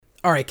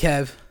All right,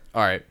 Kev.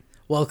 All right.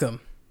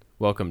 Welcome.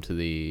 Welcome to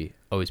the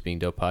Always Being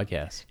Dope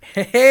podcast.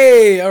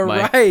 Hey, all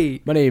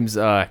right. My name's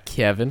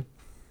Kevin.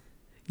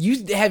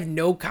 You have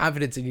no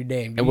confidence in your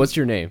name. And what's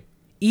your name?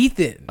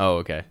 Ethan. Oh,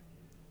 okay.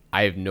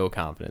 I have no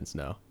confidence,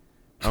 no.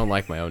 I don't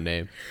like my own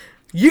name.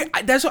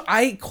 That's what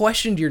I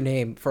questioned your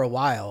name for a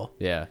while.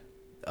 Yeah.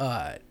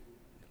 But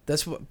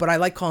I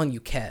like calling you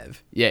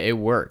Kev. Yeah, it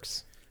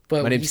works.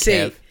 But My name's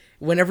Kev.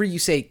 Whenever you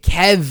say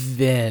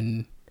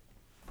Kevin,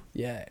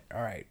 yeah,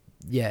 all right.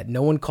 Yeah,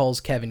 no one calls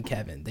Kevin.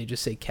 They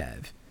just say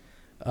Kev.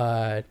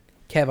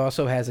 Kev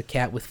also has a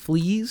cat with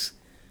fleas,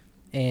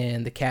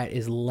 and the cat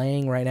is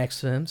laying right next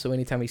to him. So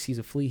anytime he sees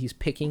a flea, he's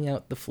picking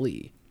out the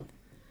flea.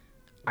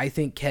 I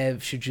think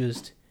Kev should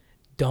just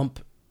dump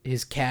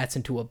his cats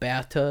into a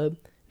bathtub,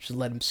 just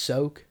let them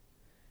soak,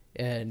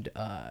 and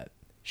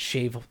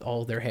shave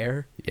all their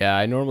hair. Yeah,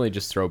 I normally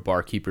just throw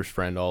Barkeeper's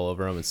Friend all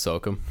over them and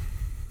soak them.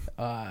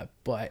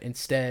 But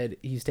instead,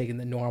 he's taking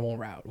the normal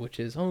route, which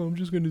is, I'm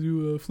just going to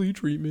do a flea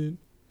treatment.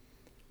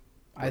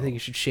 I think you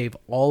should shave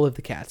all of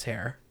the cat's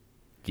hair.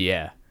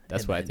 Yeah,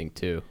 that's what I think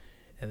too.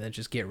 And then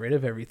just get rid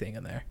of everything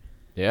in there.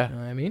 Yeah. You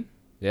know what I mean?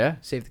 Yeah.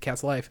 Save the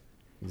cat's life.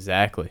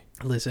 Exactly.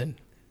 Listen,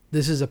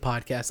 this is a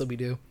podcast that we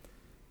do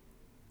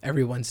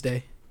every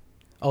Wednesday.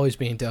 Always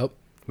Being Dope.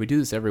 We do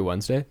this every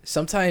Wednesday?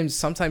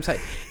 Sometimes I...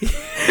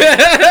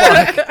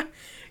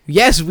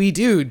 Yes, we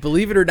do.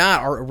 Believe it or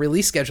not, our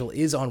release schedule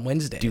is on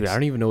Wednesdays. Dude, I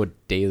don't even know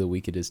what day of the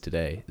week it is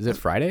today. Is it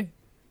Friday?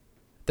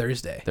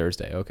 Thursday.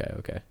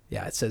 Okay.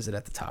 Yeah, it says it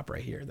at the top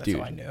right here. That's Dude,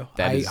 how I knew.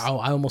 I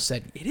almost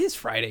said, it is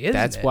Friday, isn't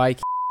That's it? why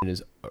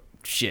is...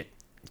 shit.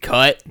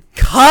 Cut.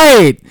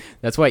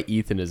 That's why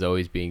Ethan is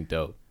always being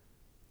dope.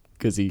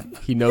 Because he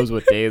knows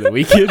what day of the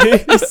week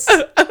it is.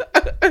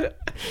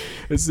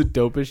 It's the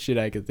dopest shit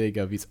I can think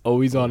of. He's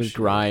always on his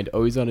grind,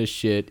 always on his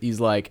shit.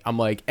 I'm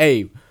like,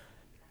 hey,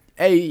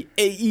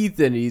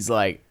 Ethan. He's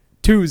like,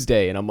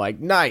 Tuesday. And I'm like,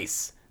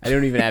 nice. I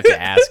don't even have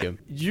to ask him.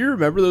 Do you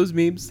remember those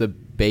memes? The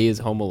Bay is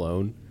Home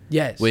Alone?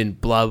 Yes. When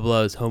blah,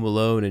 blah is home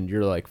alone and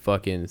you're like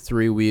fucking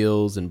three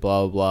wheels and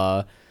blah,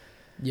 blah.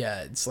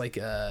 Yeah, it's like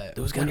Those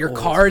when kinda your old.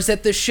 car's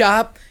at the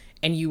shop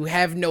and you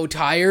have no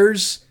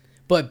tires,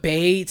 but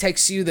Bay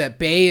texts you that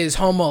Bay is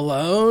home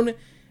alone,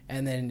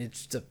 and then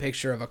it's a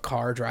picture of a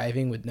car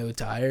driving with no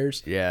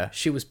tires. Yeah.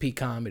 She was peak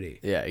comedy.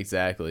 Yeah,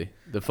 exactly.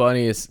 The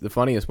funniest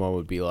one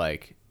would be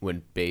like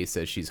when Bay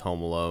says she's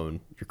home alone,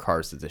 your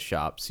car's at the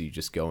shop, so you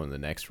just go in the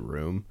next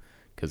room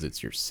because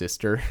it's your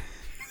sister.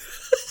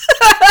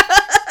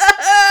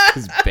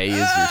 Because Bay is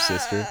your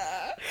sister.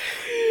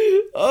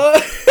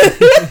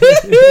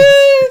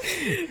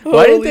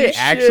 Why did they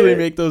actually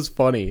make those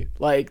funny?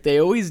 Like, they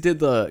always did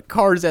the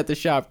cars at the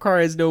shop, car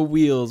has no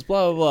wheels,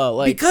 blah, blah, blah.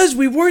 Like, Because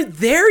we weren't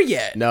there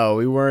yet. no,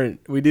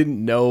 we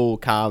didn't know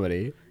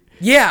comedy.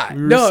 Yeah.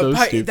 We were No, so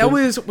that stupid.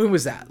 was, when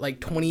was that? Like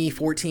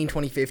 2014,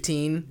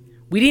 2015?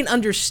 We didn't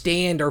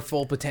understand our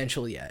full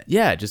potential yet.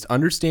 Yeah, just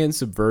understand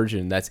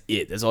subversion. That's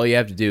it. That's all you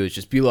have to do is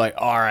just be like,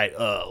 all right,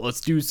 let's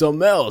do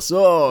something else.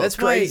 Oh, that's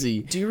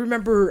crazy. Do you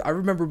remember? I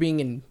remember being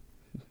in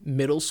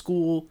middle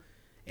school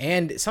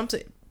and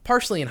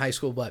partially in high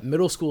school, but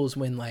middle school is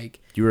when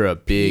like You were a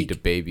big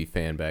DaBaby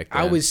fan back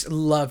then. I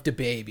loved a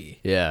baby.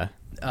 Yeah.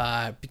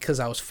 Because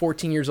I was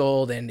 14 years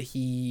old and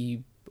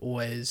he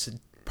was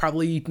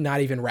probably not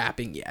even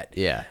rapping yet.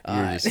 Yeah. You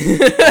were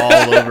just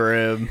all over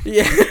him.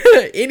 Yeah.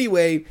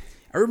 Anyway,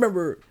 I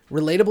remember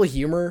relatable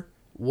humor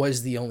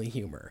was the only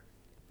humor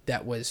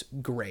that was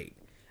great.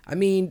 I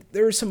mean,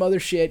 there was some other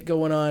shit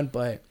going on,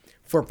 but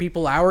for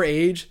people our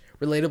age,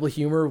 relatable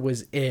humor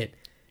was it.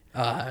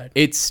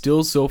 It's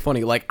still so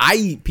funny. Like, I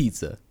eat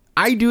pizza.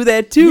 I do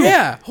that too.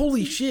 Yeah,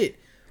 holy shit.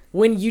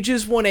 When you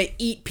just want to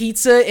eat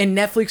pizza and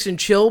Netflix and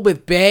chill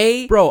with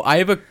Bay. Bro, I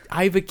have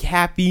a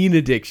caffeine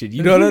addiction.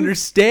 You don't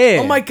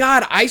understand. Oh my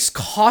god, iced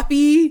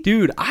coffee?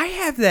 Dude, I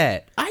have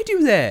that. I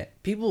do that.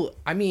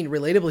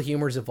 Relatable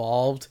humor's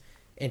evolved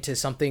into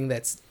something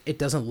it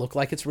doesn't look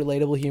like it's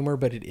relatable humor,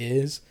 but it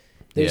is.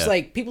 There's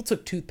like, people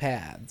took two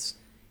paths.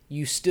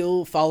 You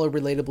still follow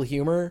relatable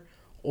humor,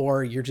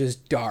 or you're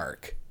just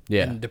dark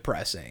and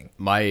depressing.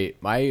 My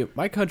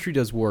country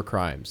does war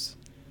crimes.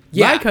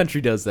 Yeah. My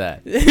country does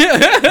that.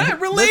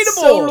 Relatable. That's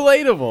so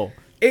relatable.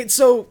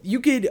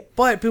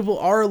 But people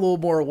are a little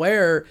more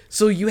aware.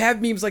 So you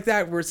have memes like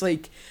that where it's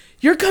like,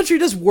 your country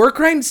does war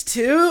crimes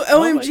too? OMG.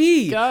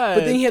 Oh my God.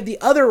 But then you have the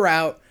other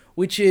route,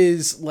 which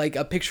is like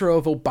a picture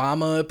of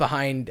Obama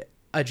behind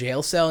a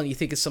jail cell, and you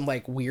think it's some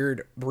like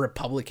weird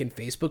Republican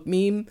Facebook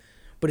meme,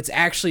 but it's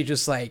actually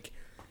just like,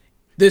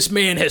 this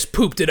man has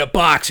pooped in a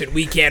box and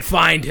we can't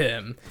find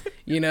him.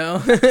 You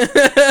know?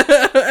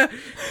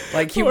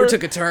 Like, humor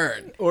took a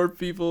turn. Or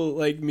people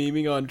like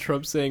memeing on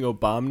Trump saying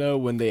Obama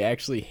when they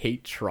actually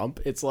hate Trump.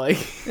 It's like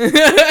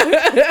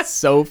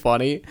so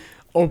funny.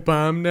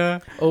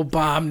 Obama.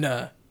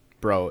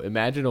 Bro,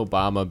 imagine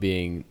Obama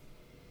being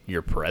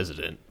your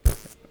president.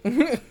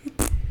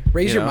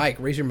 Raise your mic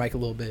a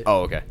little bit.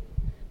 Oh, okay.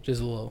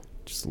 Just a little.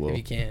 If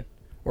you can.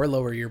 Or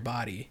lower your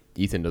body.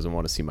 Ethan doesn't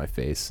want to see my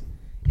face.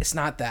 It's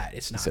not that.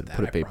 It's He not said that.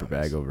 put a I paper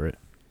promise. bag over it.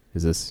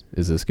 Is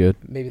this good?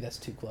 Maybe that's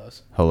too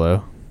close.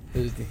 Hello.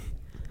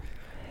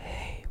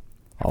 Hey,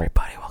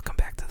 everybody, welcome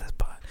back to this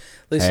pod.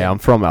 Listen, Hey, I'm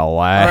from LA. all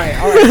right.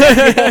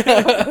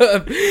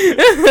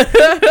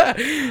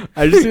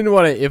 I just didn't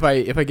want to. If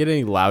I get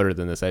any louder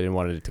than this, I didn't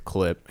want it to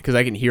clip because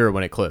I can hear it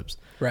when it clips.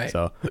 Right.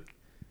 So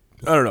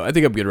I don't know. I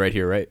think I'm good right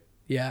here. Right.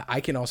 Yeah, I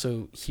can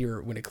also hear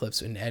it when it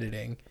clips in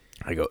editing.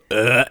 I go.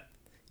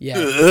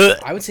 Yeah,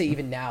 I would say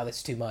even now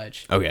that's too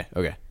much. Okay.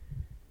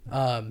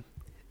 How's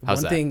How's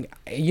one that? thing,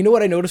 you know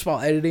what I noticed while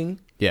editing?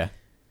 Yeah.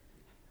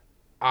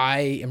 I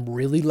am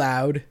really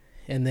loud,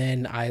 and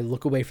then I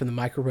look away from the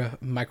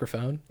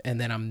microphone,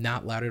 and then I'm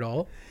not loud at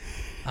all.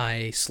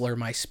 I slur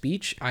my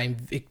speech. I'm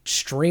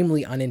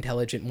extremely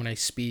unintelligent when I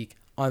speak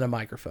on a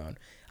microphone.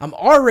 I'm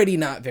already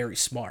not very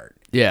smart.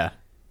 Yeah.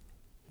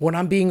 When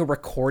I'm being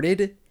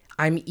recorded,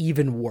 I'm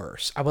even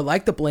worse. I would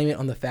like to blame it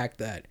on the fact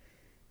that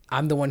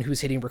I'm the one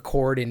who's hitting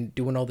record and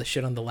doing all the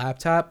shit on the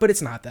laptop, but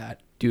it's not that.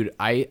 Dude,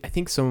 I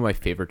think some of my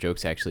favorite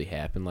jokes actually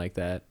happen like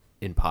that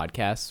in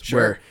podcasts. Sure.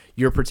 Where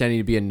you're pretending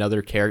to be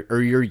another character,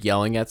 or you're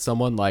yelling at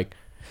someone like,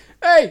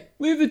 "Hey,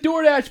 leave the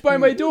DoorDash by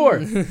my door."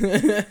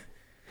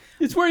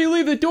 It's where you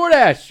leave the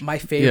DoorDash. My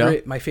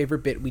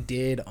favorite bit we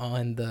did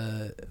on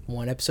the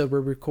one episode we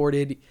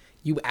recorded,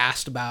 you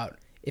asked about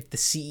if the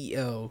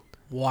CEO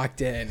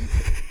walked in.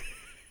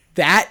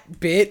 That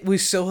bit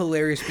was so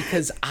hilarious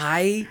because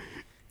I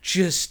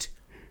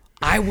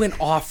went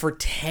off for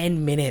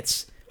 10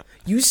 minutes.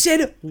 You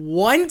said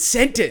one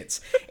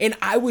sentence, and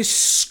I was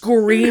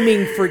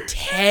screaming for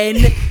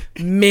 10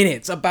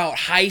 minutes about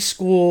high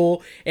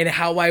school and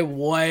how I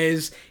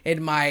was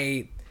and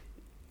my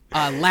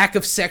lack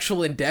of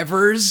sexual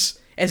endeavors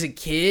as a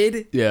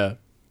kid. Yeah.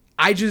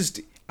 I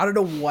don't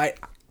know what,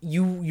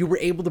 you were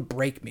able to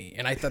break me,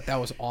 and I thought that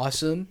was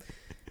awesome.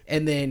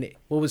 And then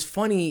what was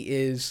funny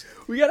is...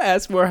 We got to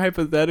ask more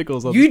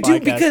hypotheticals on You this do,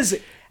 podcast. because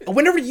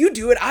whenever you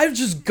do it, I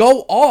just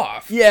go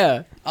off.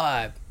 Yeah.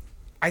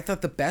 I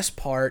thought the best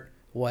part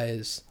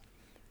was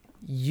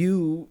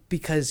you,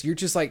 because you're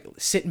just like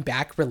sitting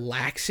back,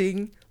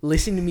 relaxing,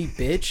 listening to me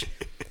bitch.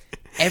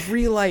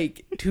 Every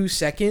like 2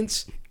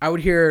 seconds, I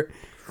would hear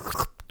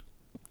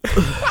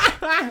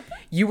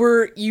you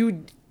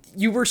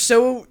were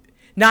so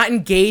not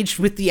engaged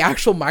with the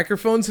actual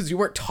microphone since you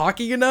weren't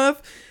talking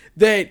enough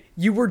that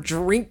you were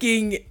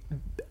drinking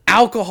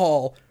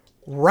alcohol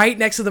right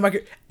next to the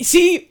microphone.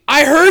 See,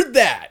 I heard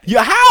that.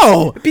 Yeah,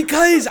 how?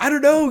 Because, I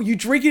don't know, you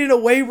drink it in a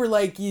way where,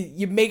 like,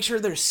 you make sure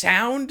there's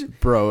sound.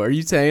 Bro, are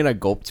you saying I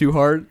gulp too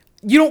hard?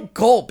 You don't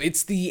gulp.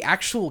 It's the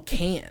actual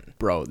can.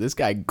 Bro, this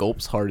guy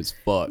gulps hard as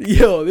fuck.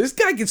 Yo, this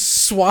guy can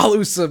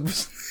swallow some...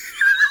 So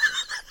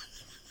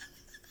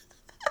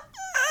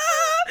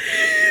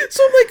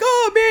I'm like,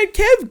 oh, man,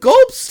 Kev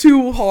gulps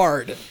too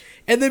hard.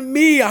 And then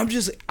me,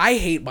 I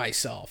hate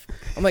myself.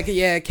 I'm like,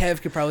 yeah,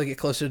 Kev could probably get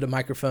closer to the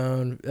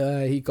microphone.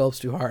 He gulps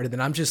too hard. And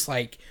then I'm just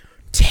like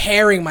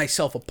tearing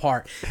myself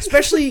apart.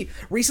 Especially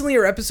recently,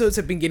 our episodes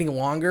have been getting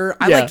longer.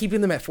 I like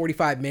keeping them at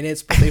 45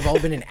 minutes, but they've all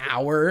been an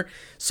hour.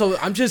 So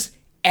I'm just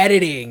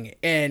editing,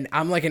 and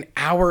I'm like an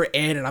hour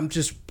in, and I'm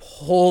just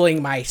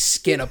pulling my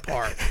skin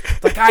apart.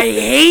 Like, I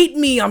hate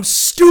me. I'm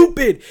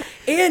stupid.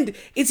 And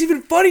it's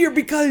even funnier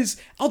because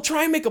I'll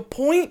try and make a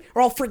point,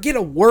 or I'll forget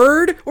a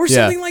word or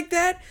something like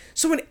that.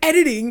 So in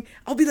editing,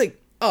 I'll be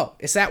like, oh,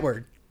 it's that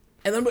word.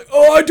 And then I'm like,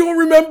 oh, I don't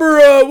remember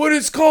what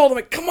it's called. I'm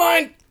like, come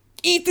on,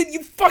 Ethan,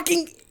 you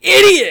fucking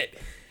idiot.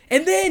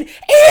 And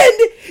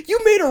you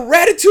made a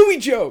Ratatouille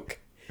joke.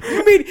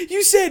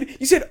 You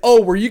said,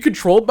 oh, were you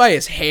controlled by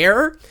his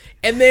hair?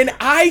 And then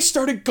I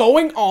started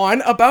going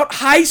on about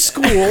high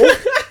school.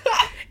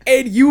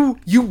 And you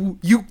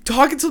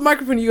talking to the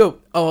microphone, you go,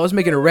 oh, I was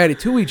making a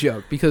Ratatouille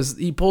joke because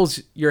he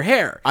pulls your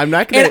hair. I'm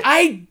not gonna... And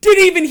I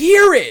didn't even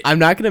hear it. I'm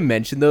not gonna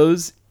mention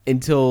those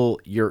until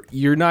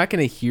you're not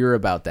gonna hear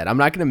about that. I'm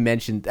not gonna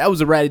mention that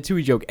was a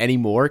Ratatouille joke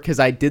anymore because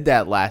I did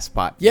that last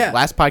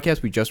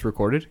podcast we just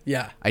recorded.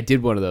 Yeah. I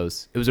did one of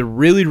those. It was a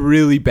really,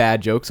 really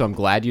bad joke, so I'm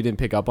glad you didn't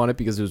pick up on it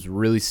because it was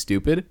really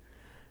stupid.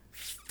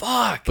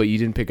 Fuck. But you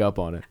didn't pick up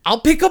on it. I'll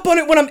pick up on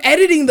it when I'm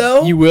editing,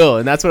 though. You will,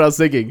 and that's what I was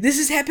thinking. This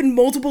has happened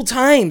multiple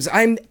times.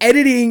 I'm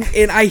editing,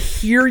 and I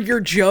hear your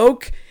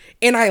joke,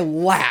 and I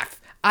laugh.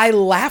 I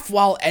laugh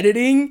while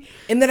editing,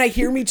 and then I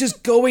hear me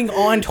just going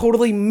on,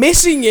 totally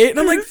missing it, and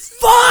I'm like,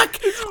 fuck!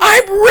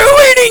 I'm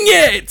ruining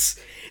it!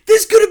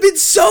 This could have been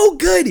so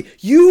good.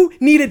 You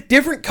need a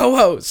different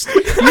co-host.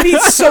 You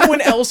need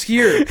someone else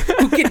here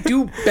who can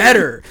do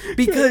better,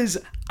 because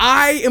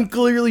I am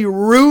clearly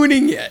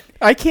ruining it.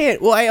 I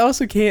can't. Well, I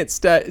also can't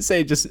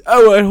say just,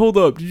 oh, wait, hold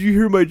up. Did you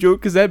hear my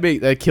joke? Because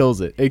that kills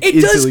it.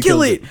 It does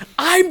kill it.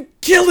 I'm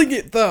killing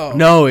it, though.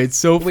 No, it's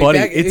so funny.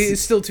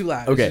 It's still too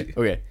loud.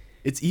 Okay.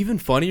 It's even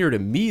funnier to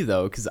me,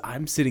 though, because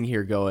I'm sitting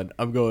here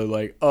I'm going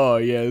like, oh,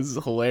 yeah, this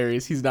is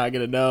hilarious. He's not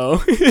going to know.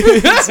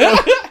 So,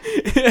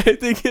 I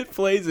think it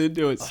plays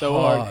into it so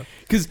hard.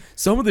 Because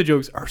some of the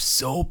jokes are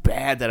so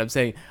bad that I'm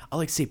saying, I'll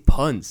like say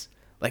puns.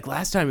 Like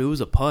last time it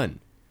was a pun.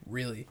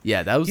 Really?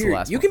 Yeah, that was the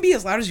last one. You can be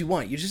as loud as you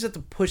want. You just have to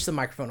push the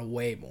microphone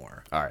away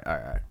more. All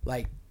right.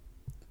 Like,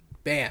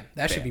 Bam.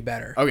 That should Bam. be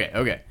better.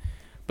 Okay.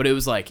 But it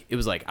was like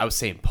I was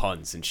saying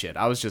puns and shit.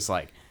 I was just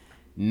like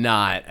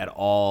not at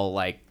all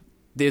like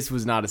this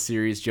was not a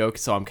serious joke,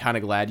 so I'm kind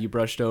of glad you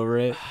brushed over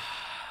it.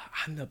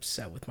 I'm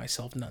upset with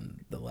myself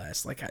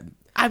nonetheless. Like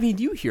I mean,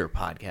 you hear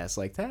podcasts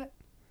like that.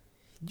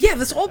 yeah,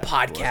 that's all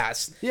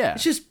podcasts. Yeah.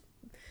 It's just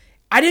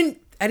I didn't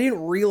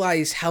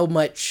realize how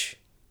much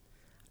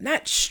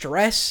not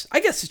stress. I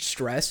guess it's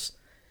stress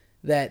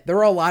that there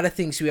are a lot of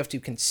things you have to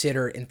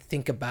consider and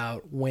think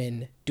about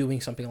when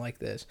doing something like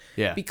this.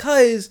 Yeah.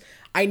 Because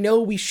I know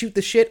we shoot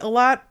the shit a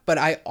lot, but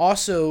I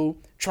also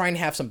try and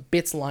have some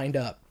bits lined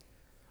up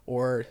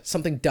or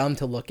something dumb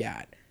to look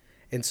at.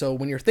 And so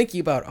when you're thinking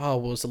about, oh,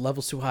 well, is the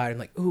level's too high? I'm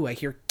like, ooh, I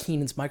hear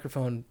Keenan's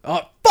microphone.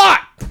 Oh,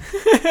 fuck!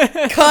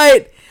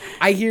 Cut!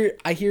 I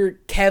hear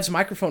Kev's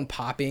microphone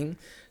popping.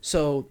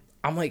 So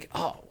I'm like,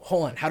 oh,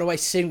 hold on. How do I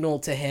signal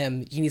to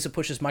him he needs to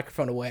push his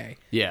microphone away?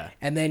 Yeah.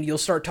 And then you'll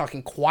start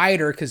talking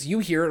quieter because you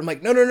hear it. I'm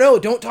like, no,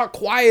 don't talk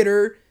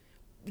quieter.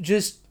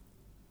 Just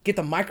get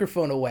the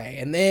microphone away.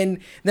 And then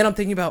I'm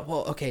thinking about,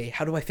 well, okay,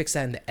 how do I fix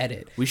that in the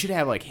edit? We should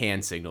have like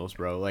hand signals,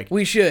 bro. Like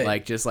We should.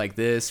 like just like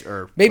this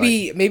or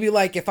Maybe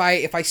like if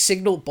I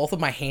signal both of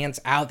my hands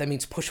out, that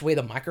means push away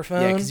the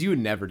microphone. yeah, because you would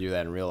never do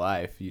that in real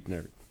life. You'd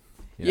never.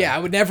 You know? Yeah, I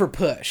would never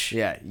push.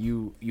 Yeah,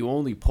 you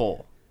only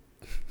pull.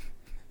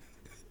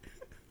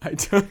 I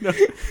don't know.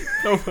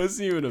 That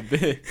wasn't even a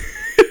bit.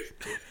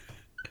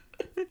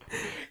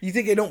 You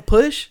think I don't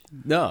push?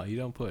 No, you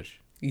don't push.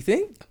 You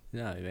think?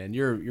 No, man,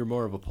 you're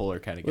more of a puller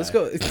kind of guy. Let's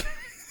go.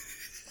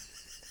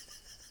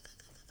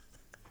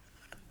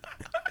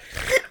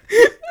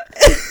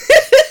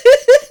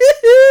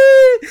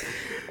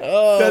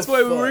 Oh, That's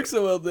why we fuck. work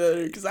so well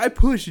together. Because I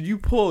push and you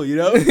pull. You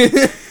know.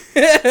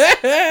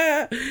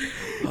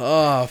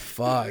 Oh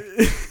fuck!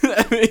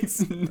 That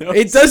makes no.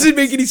 It doesn't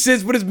make any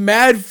sense, but it's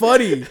mad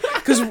funny.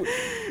 Because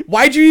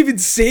why'd you even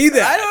say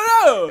that? I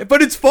don't know.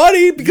 But it's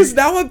funny because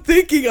now I'm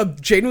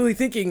genuinely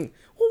thinking,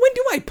 well, when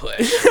do I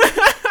push?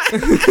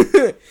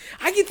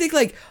 I can think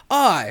like,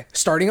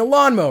 starting a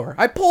lawnmower,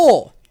 I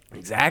pull.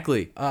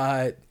 Exactly.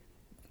 I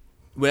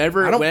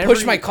Whenever don't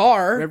push my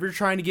car. Whenever you're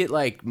trying to get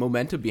like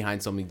momentum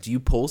behind something, do you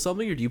pull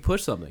something or do you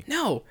push something?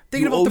 No,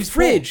 thinking You about the always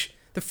fridge.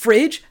 The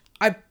fridge,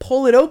 I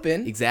pull it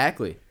open.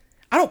 Exactly.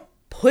 I don't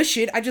push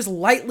it. I just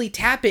lightly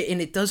tap it,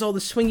 and it does all the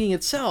swinging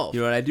itself.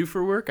 You know what I do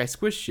for work? I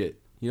squish shit.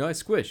 You know, I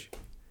squish.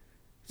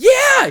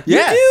 Yeah,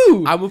 Yeah, you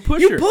do. I'm a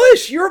pusher. You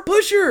push. You're a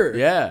pusher.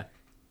 Yeah.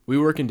 We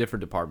work in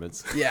different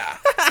departments. Yeah.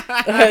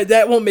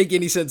 That won't make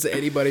any sense to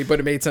anybody, but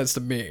it made sense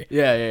to me.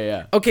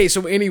 Yeah. Okay,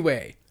 so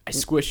anyway, I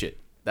squish it.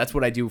 That's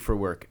what I do for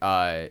work.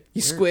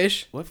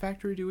 squish? What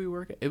factory do we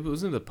work at? It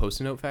wasn't the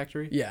Post-it note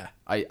factory. Yeah.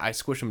 I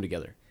squish them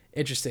together.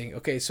 Interesting.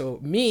 Okay, so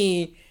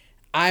me,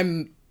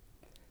 I'm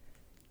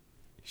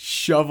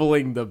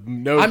Shoveling the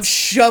notes.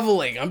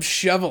 shoveling.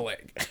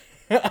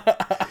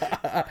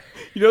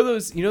 You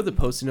know the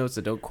Post-it notes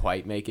that don't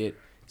quite make it?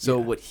 So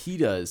what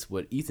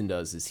Ethan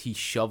does is he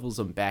shovels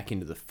them back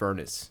into the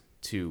furnace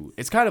to.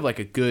 It's kind of like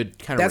a good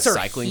kind of That's our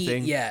recycling heat,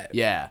 thing. yeah.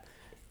 Yeah.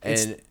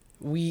 And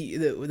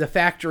The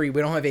factory,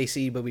 we don't have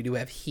AC, but we do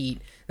have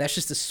heat. That's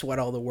just to sweat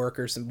all the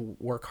workers and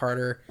work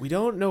harder. we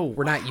don't know.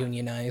 We're not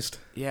unionized.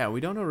 Yeah,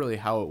 we don't know really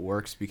how it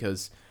works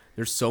because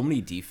there's so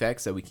many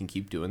defects that we can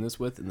keep doing this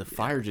with, and the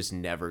fire just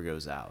never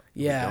goes out.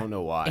 Yeah. We don't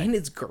know why. And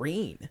it's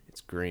green.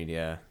 It's green,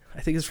 yeah. I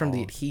think it's from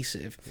the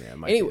adhesive. Yeah, it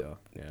might Anyway, be though.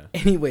 Yeah.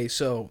 Anyway,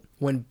 so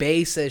when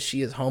Bae says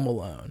she is home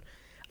alone,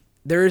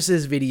 there's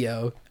this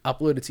video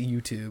uploaded to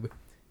YouTube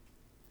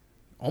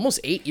almost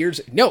 8 years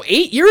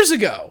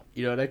ago.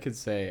 You know what I could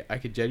say? I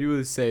could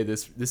genuinely say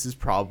this is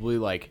probably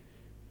like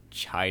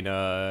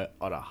China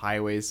on a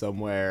highway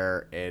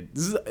somewhere, and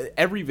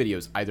every video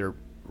is either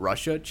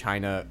Russia,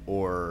 China,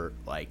 or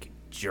like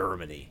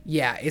Germany.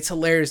 Yeah, it's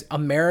hilarious.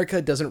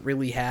 America doesn't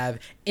really have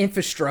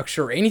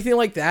infrastructure or anything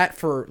like that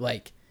for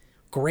like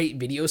great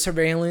video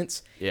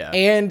surveillance. Yeah.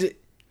 And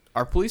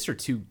Our police are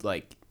too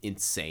like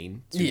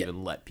insane to Yeah.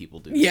 even let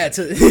people do yeah,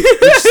 this.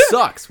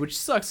 Which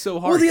sucks so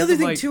hard. well, the 'cause other I'm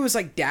thing like, too is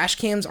like dash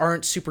cams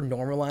aren't super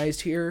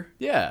normalized here.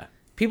 Yeah.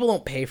 People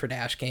don't pay for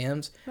dash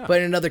cams, but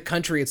in another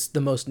country, it's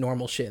the most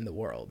normal shit in the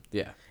world.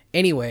 Yeah.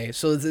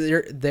 So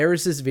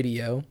there's this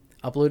video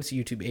uploaded to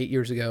YouTube 8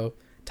 years ago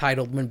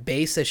titled "When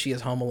Bae Says She Is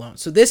Home Alone."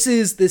 So this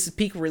is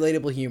peak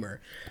relatable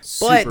humor, but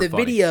Super the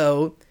funny.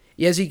 video,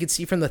 as you can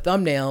see from the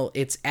thumbnail,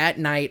 it's at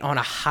night on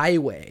a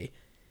highway,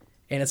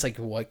 and it's like,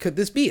 what could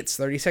this be? It's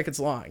 30 seconds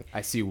long.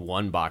 I see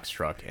one box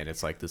truck and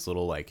it's like this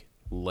little like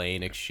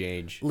lane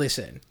exchange.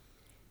 Listen,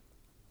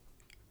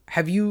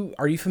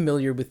 are you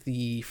familiar with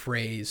the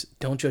phrase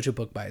 "Don't judge a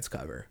book by its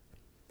cover"?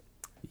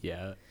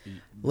 Yeah.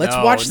 Let's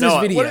watch this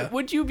video.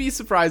 Would you be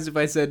surprised if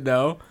I said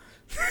no?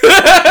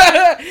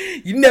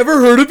 You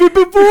never heard of it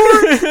before?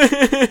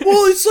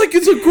 Well, it's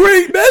a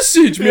great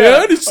message, man.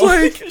 Yeah. It's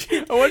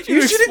like I want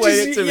you to should've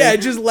explain it to me. Yeah,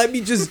 just let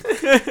me just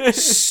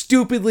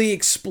stupidly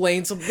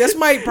explain something. That's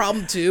my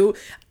problem too.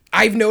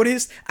 I've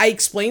noticed I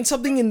explain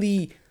something in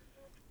the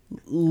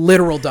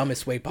literal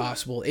dumbest way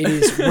possible. It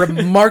is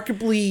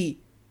remarkably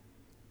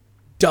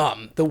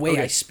dumb the way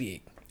I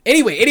speak.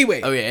 Anyway.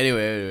 Okay,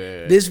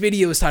 anyway. This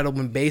video is titled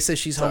When Bae Says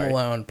She's Home Sorry.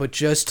 Alone, but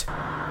just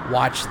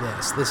watch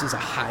this. This is a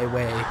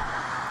highway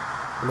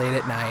late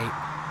at night,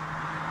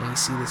 and you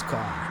see this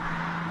car.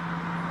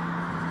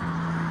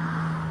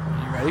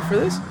 Are you ready for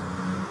this?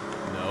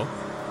 No.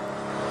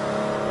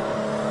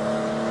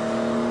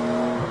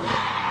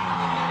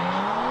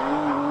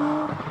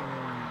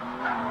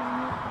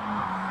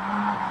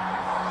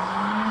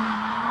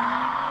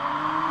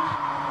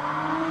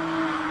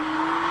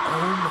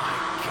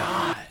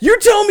 You're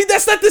telling me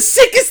that's not the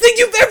sickest thing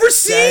you've ever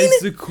seen? That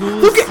is the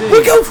coolest thing.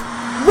 Look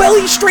how well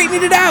he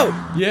straightened it out.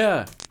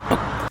 Yeah.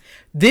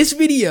 This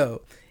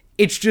video,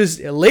 it's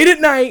just late at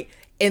night,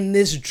 and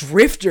this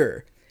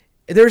drifter,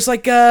 there's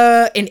like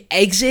an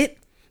exit.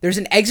 There's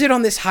an exit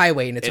on this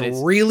highway, and it's a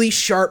really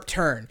sharp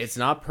turn. It's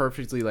not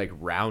perfectly like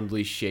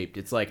roundly shaped.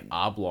 It's like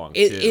oblong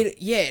too.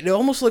 It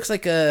almost looks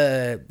like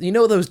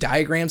those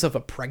diagrams of a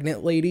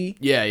pregnant lady?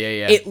 Yeah.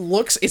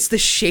 It's the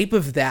shape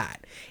of that.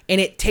 And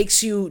it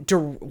takes you to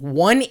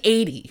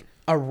 180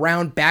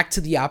 around back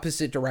to the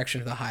opposite direction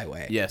of the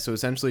highway. Yeah, so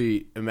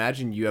essentially,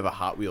 imagine you have a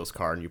Hot Wheels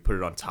car and you put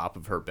it on top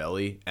of her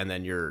belly, and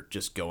then you're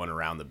just going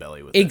around the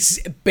belly with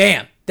it.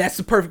 Bam! That's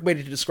the perfect way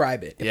to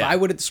describe it. If Yeah. I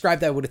would have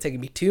described that, it would have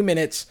taken me 2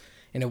 minutes,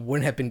 and it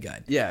wouldn't have been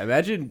good. Yeah,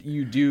 imagine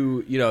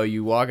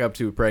you walk up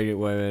to a pregnant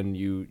woman,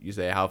 you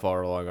say, how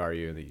far along are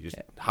you? And then you just,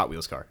 Hot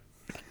Wheels car.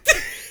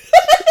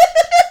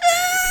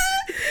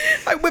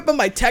 I whip on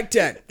my Tech.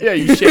 Yeah,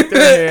 you shake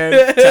their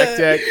hand,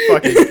 tech,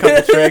 fucking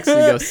couple tricks, and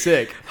you go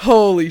sick.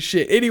 Holy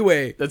shit.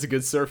 Anyway. That's a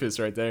good surface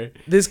right there.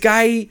 This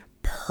guy,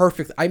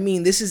 perfect. I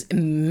mean, this is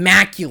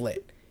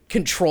immaculate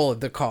control of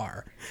the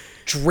car.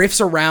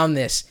 Drifts around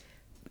this,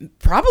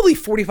 probably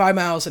 45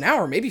 miles an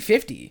hour, maybe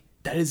 50.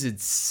 That is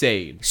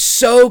insane.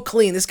 So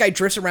clean. This guy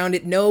drifts around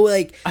it. No,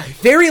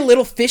 very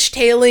little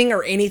fishtailing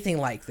or anything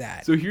like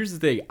that. So here's the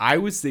thing. I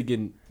was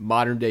thinking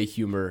modern day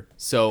humor.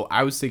 So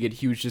I was thinking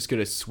he was just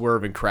going to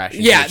swerve and crash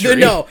into a tree.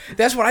 No.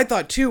 That's what I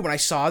thought too. When I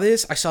saw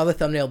this, I saw the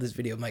thumbnail of this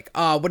video. I'm like,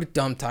 oh, what a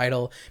dumb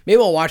title.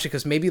 Maybe I'll watch it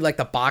because maybe like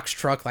the box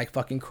truck like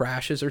fucking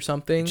crashes or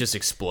something. Just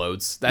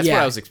explodes. That's what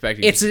I was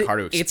expecting. It's the car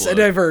to explode. It's a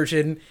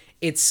diversion.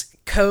 It's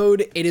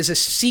code. It is a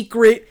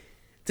secret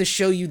to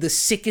show you the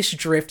sickest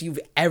drift you've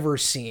ever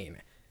seen.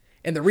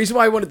 And the reason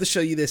why I wanted to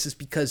show you this is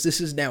because this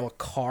is now a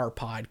car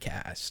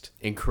podcast.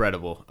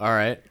 Incredible. All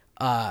right.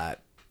 I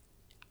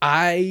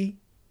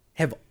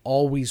have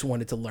always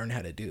wanted to learn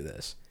how to do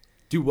this.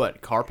 Do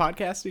what? Car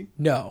podcasting?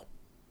 No.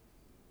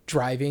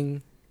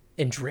 Driving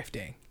and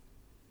drifting.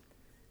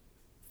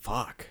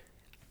 Fuck.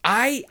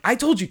 I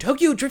told you,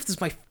 Tokyo Drift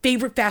is my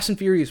favorite Fast and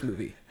Furious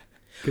movie.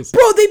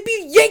 Bro, they'd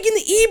be yanking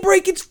the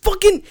e-brake. It's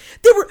fucking...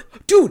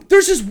 Dude,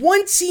 there's this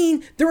one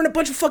scene. They're in a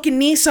bunch of fucking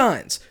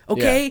Nissans,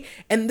 okay? Yeah.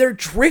 And they're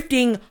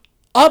drifting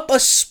up a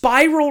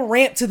spiral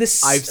ramp to this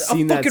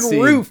fucking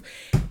roof.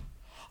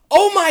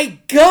 Oh my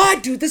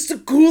god, dude, this is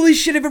the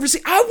coolest shit I've ever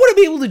seen. I want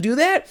to be able to do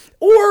that.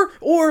 Or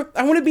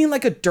I want to be in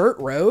like a dirt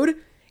road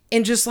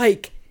and just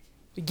like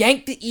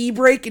yank the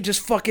e-brake and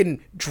just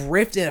fucking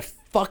drift and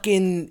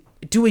fucking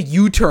do a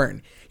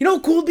U-turn. You know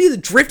how cool it'd be to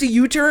drift a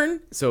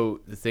U-turn?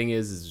 So the thing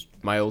is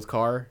my old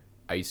car,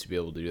 I used to be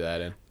able to do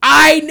that in.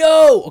 I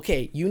know!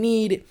 Okay,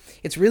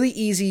 it's really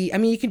easy. I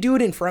mean, you can do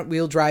it in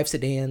front-wheel drive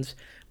sedans,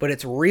 but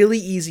it's really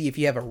easy if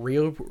you have a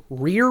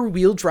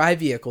rear-wheel drive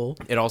vehicle.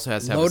 It also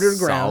has to have a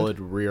solid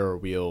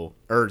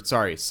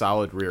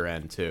solid rear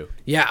end, too.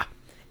 Yeah.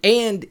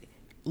 And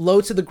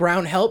low to the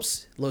ground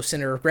helps, low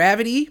center of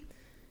gravity,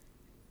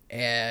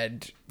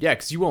 and... Yeah,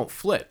 because you won't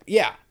flip.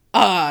 Yeah.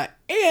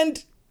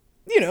 And,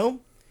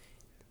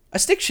 a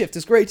stick shift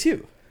is great,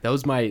 too. That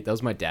was my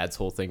dad's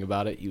whole thing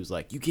about it. He was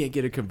like, you can't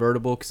get a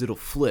convertible because it'll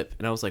flip.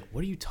 And I was like,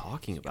 what are you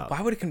talking about? Why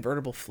would a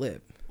convertible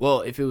flip?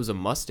 Well, if it was a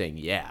Mustang,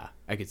 yeah.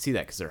 I could see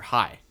that because they're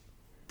high.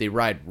 They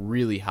ride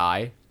really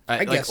high.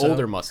 I guess so.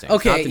 Older Mustangs.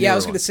 Okay, yeah, I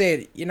was going to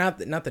say, you're not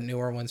the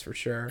newer ones for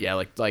sure.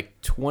 Yeah,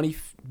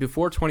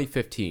 before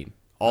 2015.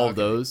 All of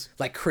those.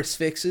 Like Chris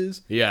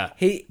Fix's? Yeah.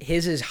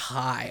 His is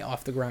high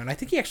off the ground. I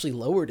think he actually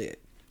lowered it.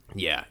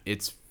 Yeah,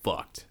 it's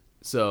fucked.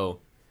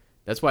 So...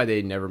 That's why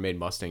they never made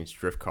Mustangs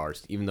drift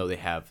cars, even though they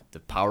have the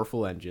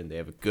powerful engine, they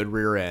have a good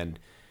rear end.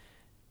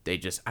 I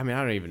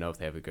don't even know if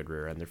they have a good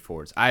rear end. They're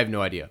Fords. I have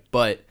no idea.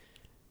 But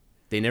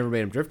they never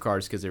made them drift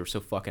cars because they were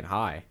so fucking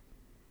high.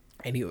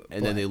 And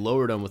then they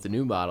lowered them with the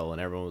new model, and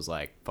everyone was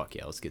like, fuck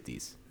yeah, let's get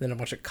these. Then a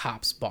bunch of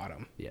cops bought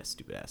them. Yeah,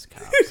 stupid ass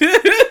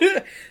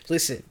cops.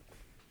 Listen,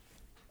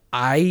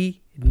 I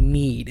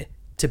need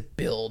to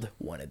build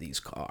one of these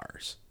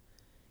cars.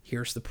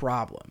 Here's the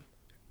problem.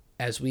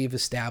 As we've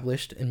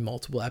established in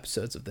multiple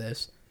episodes of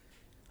this,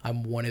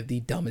 I'm one of the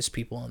dumbest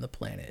people on the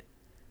planet.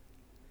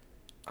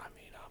 I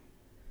mean,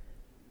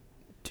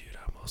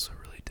 I'm also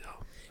really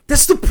dumb.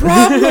 That's the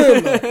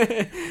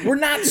problem! We're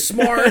not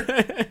smart.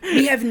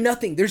 We have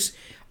nothing.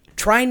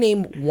 Try and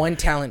name one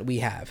talent we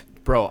have.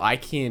 Bro, I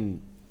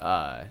can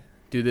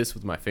do this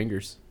with my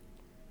fingers.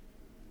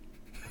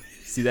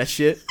 See that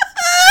shit?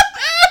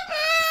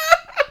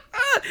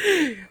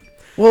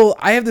 Well,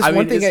 I have this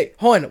one thing.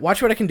 Hold on,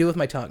 watch what I can do with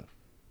my tongue.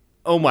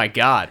 Oh my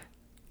god.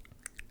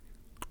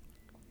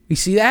 You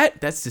see that?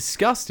 That's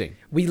disgusting.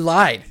 We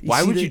lied.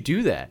 Why would you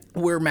do that?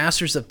 We're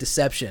masters of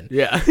deception.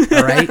 Yeah.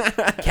 All right?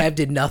 Kev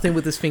did nothing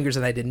with his fingers,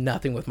 and I did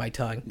nothing with my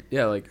tongue.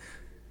 Yeah, like,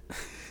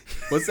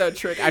 what's that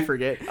trick? I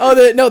forget. Oh,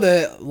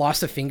 the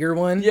lost a finger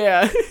one?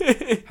 Yeah.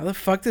 How the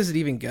fuck does it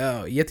even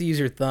go? You have to use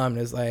your thumb,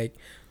 and it's like,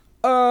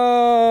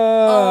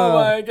 Oh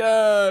my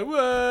god, what?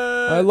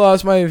 I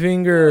lost my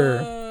finger.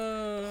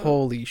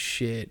 Holy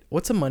shit.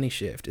 What's a money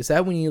shift? Is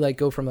that when you, like,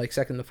 go from, like,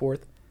 second to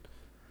fourth?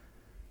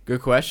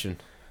 Good question.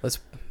 Let's...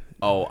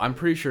 Oh, I'm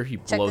pretty sure he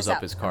blows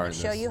up his car in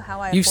this. Show you how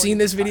I You've seen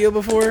this video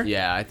before?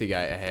 Yeah, I think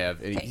I have.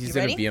 He's you in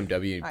a ready? BMW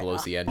and he All right, blows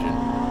off. the engine.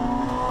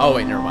 Oh,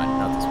 wait, never mind.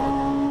 Not this one.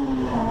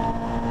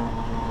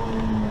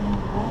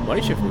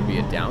 Money shift would be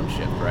a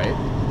downshift, right?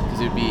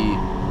 Because it would be,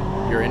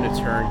 you're in a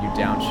turn, you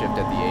downshift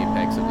at the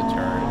apex of the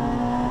turn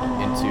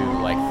into,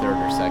 like, third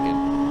or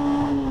second.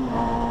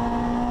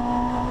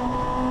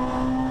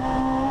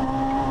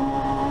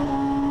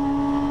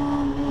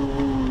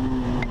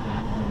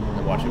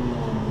 And watch it.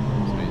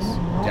 So he's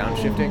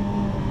downshifting,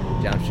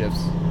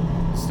 downshifts,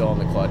 still on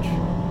the clutch.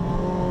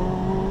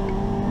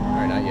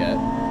 Alright, not yet.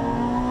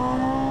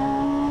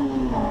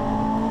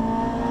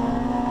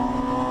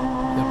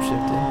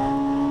 Upshifted.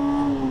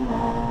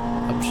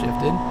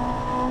 Upshifted.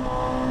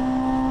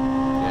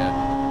 Yeah.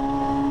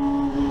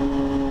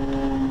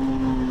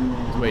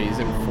 So wait, he's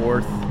in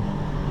fourth.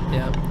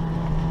 Yep.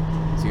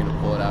 Is he gonna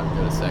pull it out and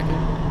go to second?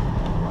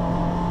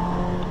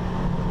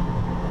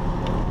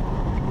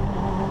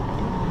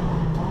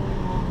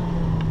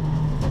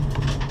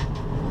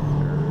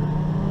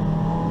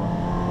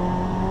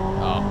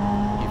 Oh,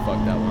 he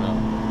fucked that one up.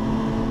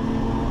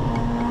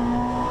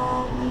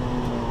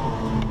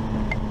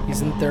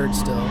 He's in third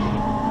still.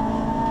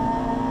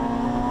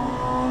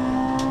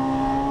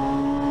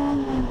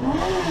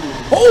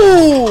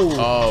 Oh!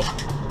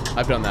 Oh,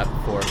 I've done that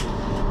before.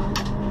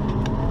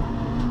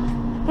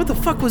 What the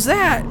fuck was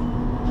that?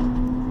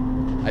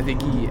 I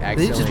think he just-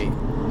 accidentally.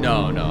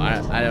 No,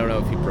 I don't know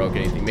if he broke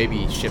anything. Maybe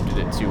he shifted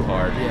it too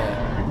hard.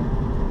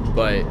 Yeah.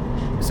 But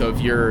so if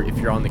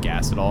you're on the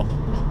gas at all,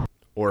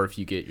 or if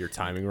you get your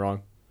timing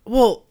wrong.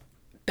 Well,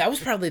 that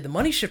was probably the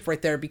money shift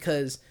right there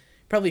because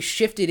probably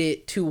shifted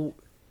it to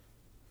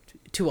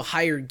a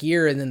higher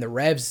gear and then the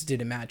revs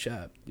didn't match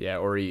up. Yeah,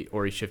 or he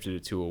shifted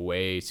it to a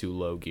way too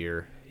low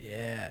gear.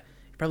 Yeah.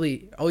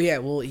 Probably. Oh yeah.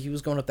 Well, he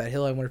was going up that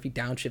hill. I wonder if he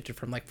downshifted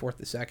from like fourth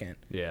to second,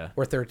 Yeah.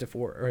 or third to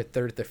fourth, or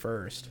third to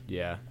first.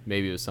 Yeah,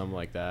 maybe it was something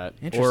like that.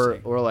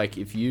 Interesting. Or like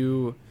if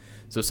you,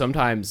 so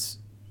sometimes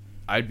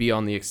I'd be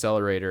on the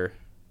accelerator,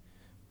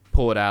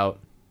 pull it out,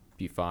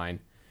 be fine,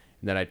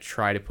 and then I'd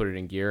try to put it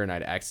in gear and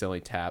I'd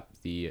accidentally tap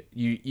the.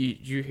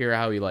 You hear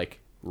how he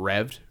like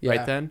revved Yeah.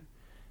 right then?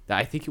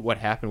 I think what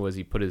happened was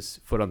he put his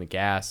foot on the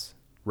gas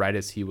right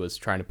as he was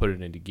trying to put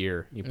it into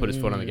gear. He put his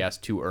foot on the gas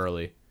too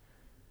early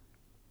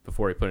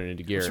before he put it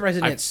into gear. I'm surprised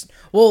it didn't.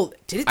 Well,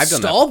 did it I've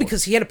done that stall before.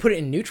 because he had to put it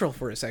in neutral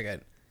for a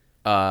second?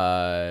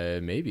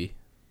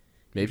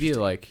 Maybe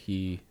like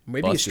he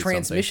Maybe his busted something.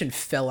 transmission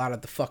fell out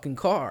of the fucking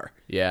car.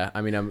 Yeah,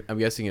 I mean, I'm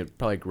guessing it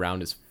probably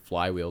ground his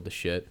flywheel to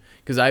shit.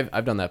 Because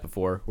I've done that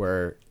before,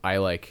 where I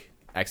like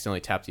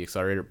accidentally tapped the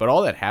accelerator. But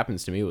all that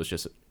happens to me was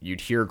just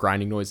you'd hear a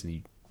grinding noise and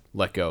you'd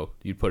let go.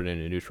 You'd put it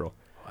into neutral,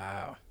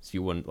 Wow. so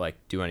you wouldn't like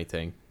do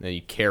anything. Then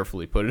you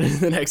carefully put it in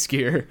the next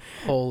gear.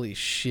 Holy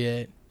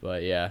shit.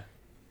 But yeah,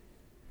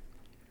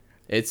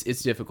 it's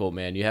difficult,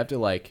 man. You have to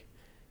like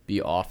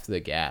be off the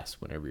gas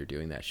whenever you're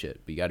doing that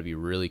shit. But you got to be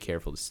really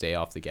careful to stay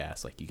off the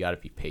gas. Like you got to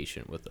be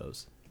patient with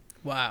those.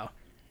 Wow.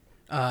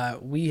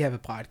 We have a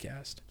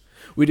podcast.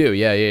 We do,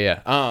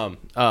 yeah.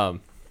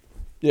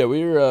 Yeah,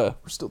 we're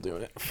still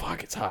doing it.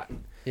 Fuck, it's hot,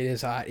 It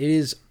is hot. It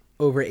is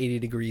over 80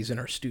 degrees in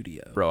our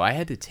studio. bro. I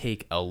had to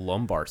take a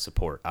lumbar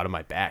support out of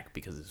my back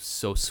because it was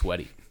so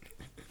sweaty.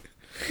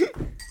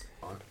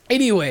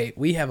 Anyway,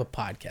 we have a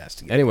podcast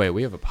together. Anyway,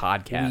 we have a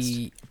podcast.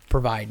 We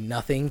provide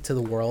nothing to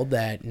the world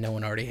that no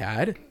one already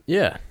had.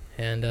 Yeah,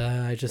 And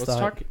I just let's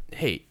thought talk.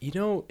 Hey,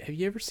 have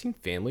you ever seen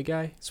Family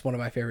Guy? it's one of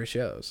my favorite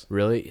shows.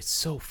 Really, it's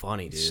so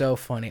funny, dude. So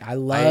funny. I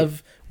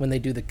love when they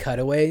do the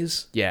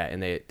cutaways. Yeah,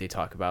 and they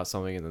talk about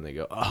something and then they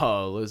go,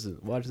 "Oh, listen,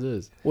 watch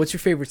this." What's your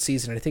favorite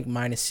season? I think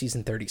mine is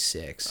season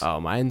 36. Oh,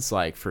 mine's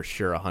like for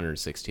sure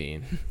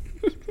 116.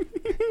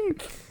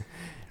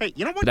 Hey,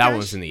 you know what, But that guys?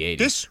 was in the 80s.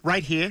 This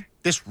right here,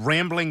 this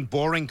rambling,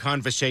 boring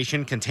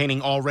conversation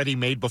containing already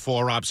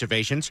made-before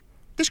observations,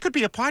 this could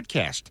be a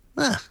podcast.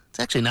 It's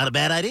actually not a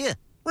bad idea.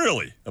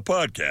 Really? A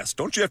podcast?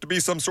 Don't you have to be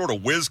some sort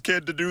of whiz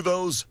kid to do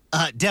those?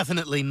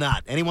 Definitely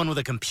not. Anyone with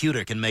a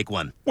computer can make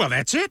one. Well,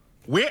 that's it.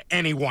 We're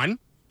anyone.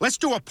 Let's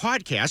do a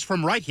podcast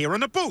from right here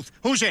in the booth.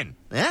 Who's in?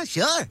 Yeah,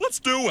 sure. Let's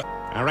do it.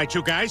 All right,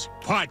 you guys,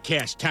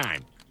 podcast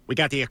time. We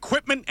got the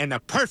equipment and the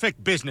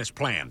perfect business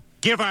plan.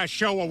 Give our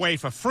show away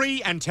for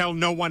free and tell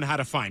no one how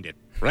to find it.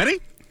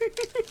 Ready?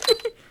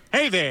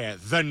 Hey there,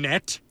 the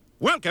net.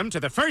 Welcome to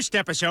the first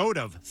episode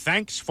of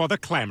Thanks for the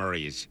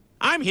Clamories.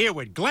 I'm here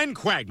with Glenn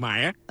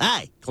Quagmire,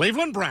 Hi.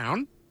 Cleveland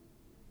Brown,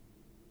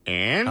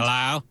 and...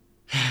 Hello?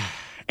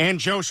 and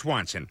Joe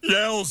Swanson.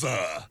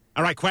 Yowza.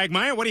 All right,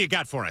 Quagmire, what do you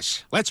got for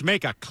us? Let's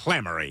make a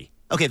clamory.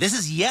 Okay, this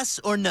is yes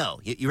or no.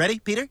 You ready,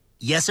 Peter?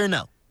 Yes or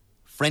no?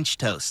 French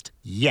toast.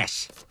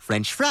 Yes.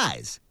 French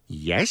fries.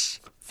 Yes?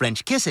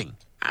 French kissing.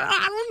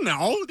 I don't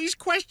know. These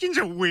questions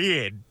are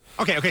weird.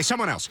 Okay,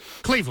 someone else.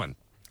 Cleveland.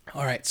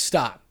 All right,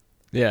 stop.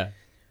 Yeah.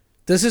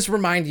 Does this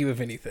remind you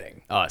of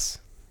anything? Us.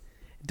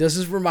 Does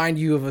this remind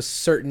you of a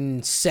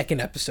certain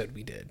second episode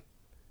we did?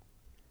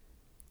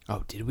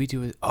 Oh, did we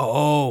do it?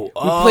 Oh, We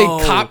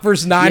played cop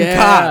versus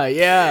non-cop.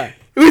 Yeah.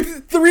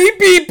 With 3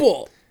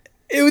 people.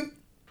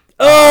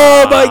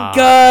 Oh my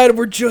God,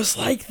 we're just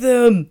like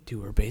them.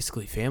 Dude, we're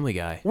basically Family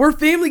Guy. We're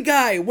Family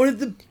Guy, one of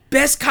the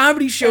best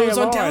comedy shows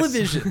on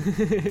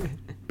television.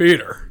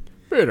 Peter.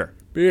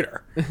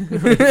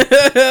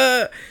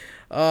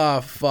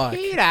 Oh, fuck.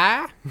 Peter.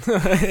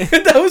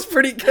 That was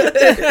pretty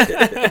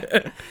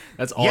good.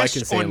 That's all Yes I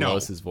can say or in no?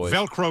 Lois's voice.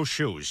 Velcro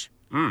shoes.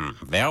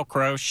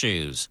 Velcro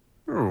shoes.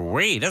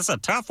 Wait, that's a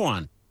tough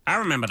one. I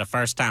remember the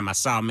first time I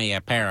saw me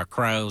a pair of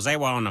crows. They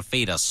were on the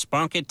feet of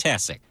Spunky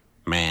Tessick.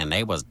 Man,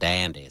 they was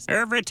dandies.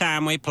 Every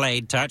time we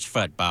played touch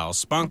football,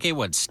 Spunky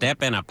would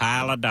step in a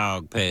pile of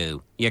dog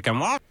poo. You can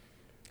walk.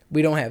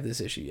 We don't have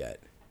this issue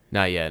yet.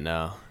 Not yet,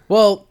 no.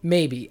 Well,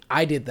 maybe.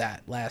 I did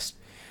that last.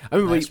 I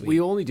mean, Last we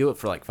only do it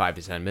for like 5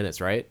 to 10 minutes,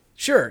 right?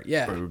 Sure,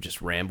 yeah. Or we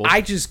just ramble. I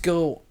just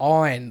go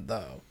on,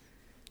 though.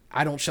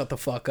 I don't shut the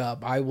fuck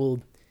up. I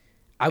will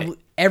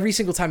every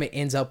single time it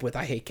ends up with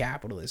I hate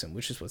capitalism,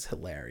 which is what's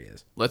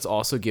hilarious. Let's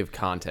also give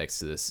context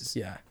to this.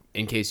 Yeah,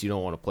 In case you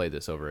don't want to play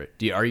this over it.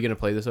 Are you going to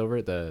play this over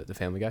it, the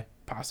Family Guy?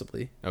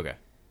 possibly. Okay.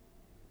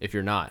 If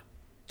you're not.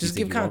 Just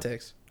think give you won't?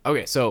 context.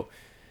 Okay, so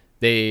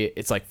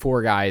it's like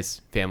 4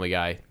 guys, Family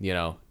Guy,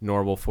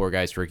 normal 4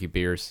 guys drinking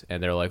beers,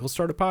 and they're like, let's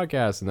start a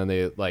podcast, and then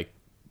they like,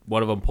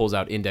 one of them pulls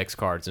out index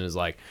cards and is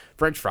like,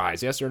 French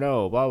fries, yes or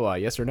no, blah, blah,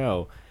 yes or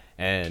no,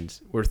 and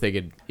we're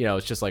thinking,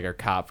 it's just like our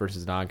cop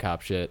versus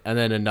non-cop shit, and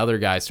then another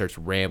guy starts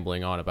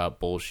rambling on about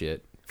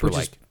bullshit for Which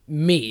like, is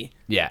me.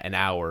 an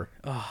hour.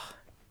 I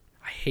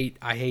hate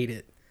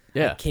it.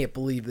 Yeah. I can't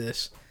believe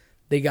this.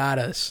 They got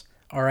us.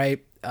 All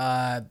right.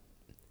 How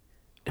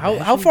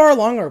far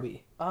along are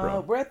we?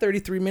 We're at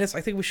 33 minutes.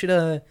 I think we should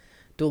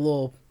do a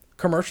little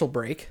commercial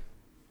break.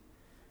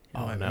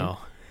 Oh, no.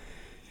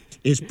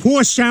 Is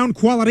poor sound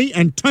quality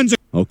and tons of...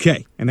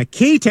 Okay, and the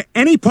key to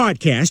any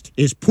podcast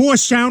is poor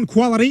sound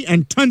quality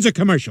and tons of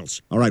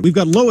commercials. All right, we've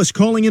got Lois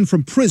calling in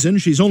from prison.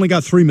 She's only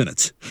got 3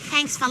 minutes.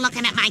 Thanks for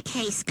looking at my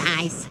case,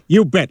 guys.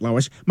 You bet,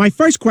 Lois. My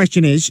first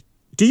question is,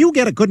 do you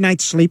get a good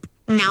night's sleep?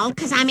 No,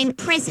 because I'm in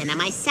prison and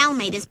my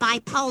cellmate is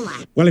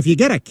bipolar. Well, if you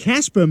get a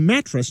Casper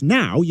mattress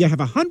now, you have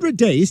 100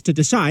 days to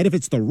decide if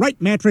it's the right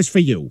mattress for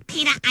you.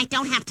 Peter, I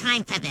don't have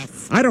time for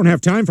this. I don't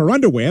have time for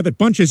underwear that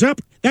bunches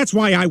up. That's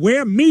why I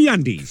wear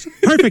MeUndies.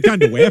 Perfect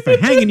underwear for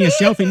hanging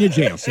yourself in your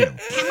jail cell.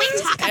 Can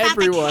we talk about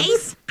Everyone. the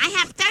case? I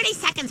have 30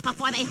 seconds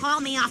before they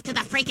haul me off to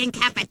the freaking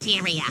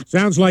cafeteria.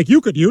 Sounds like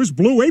you could use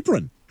Blue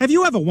Apron. Have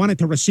you ever wanted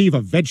to receive a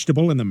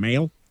vegetable in the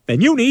mail? Then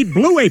you need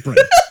Blue Apron.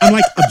 I'm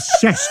like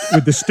obsessed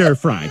with the stir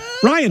fry.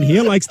 Brian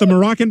here likes the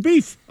Moroccan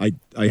beef. I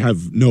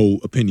have no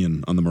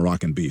opinion on the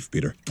Moroccan beef,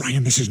 Peter.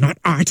 Brian, this is not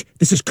art.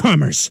 This is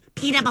commerce.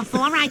 Peter,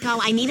 before I go,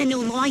 I need a new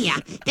lawyer.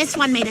 This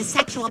one made a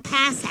sexual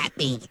pass at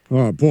me.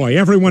 Oh, boy,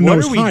 everyone What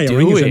knows are we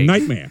hiring is a doing?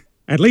 nightmare.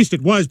 At least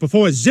it was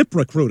before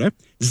ZipRecruiter.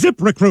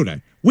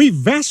 ZipRecruiter. We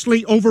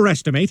vastly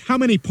overestimate how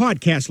many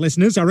podcast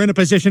listeners are in a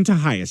position to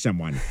hire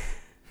someone.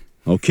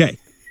 Okay.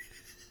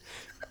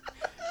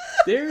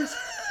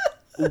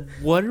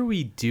 What are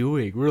we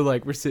doing?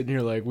 We're sitting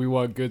here like, we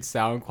want good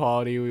sound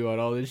quality, we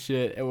want all this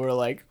shit, and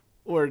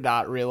we're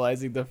not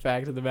realizing the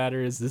fact of the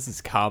matter is this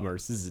is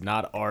commerce. This is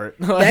not art.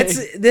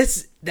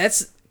 That's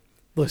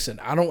listen,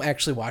 I don't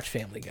actually watch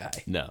Family Guy.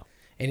 No.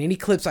 And any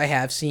clips I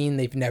have seen,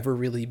 they've never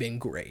really been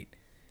great.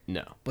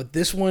 No. But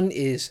this one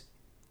is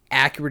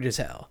accurate as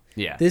hell.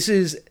 Yeah.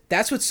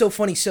 That's what's so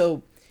funny.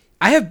 So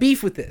I have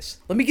beef with this.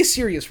 Let me get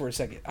serious for a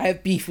second. I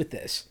have beef with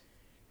this.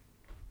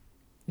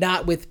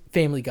 Not with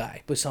Family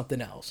Guy, but something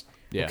else.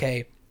 Yeah.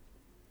 Okay.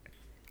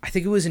 I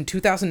think it was in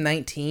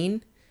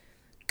 2019,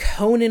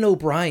 Conan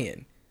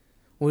O'Brien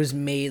was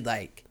made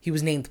he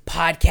was named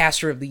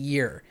Podcaster of the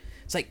Year.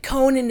 It's like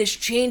Conan is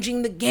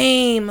changing the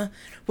game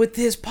with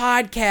his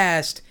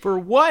podcast. For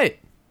what?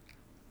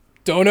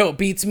 Don't know.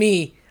 Beats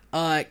me.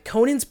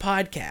 Conan's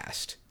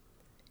podcast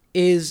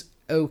is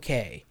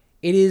okay.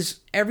 It is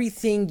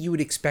everything you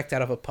would expect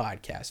out of a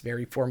podcast.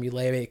 Very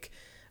formulaic.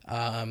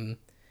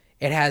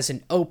 It has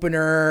an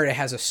opener. It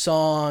has a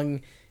song.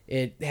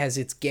 It has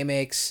its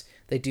gimmicks.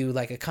 They do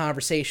like a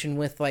conversation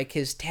with like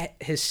his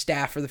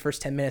staff for the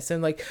first 10 minutes.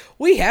 And like,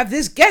 we have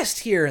this guest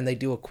here. And they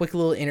do a quick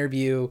little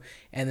interview.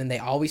 And then they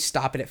always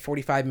stop it at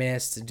 45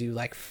 minutes to do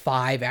like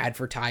 5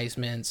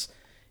 advertisements.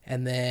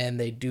 And then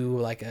they do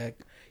like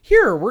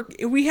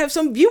we have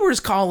some viewers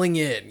calling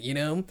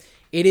in,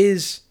 It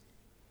is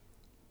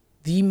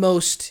the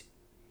most...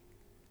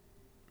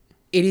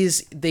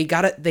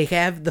 they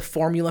have the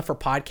formula for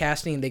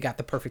podcasting. They got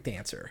the perfect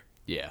answer.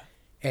 Yeah.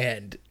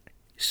 And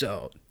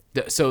so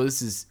this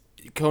is...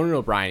 Conan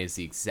O'Brien is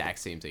the exact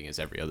same thing as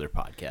every other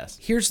podcast.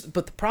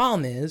 but the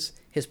problem is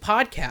his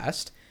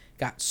podcast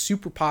got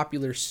super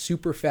popular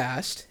super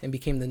fast and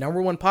became the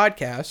 #1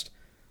 podcast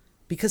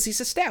because he's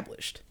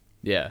established.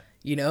 Yeah.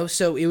 You know,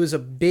 so it was a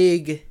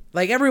big,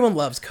 like, everyone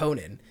loves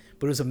Conan,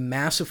 but it was a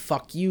massive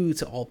fuck you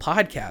to all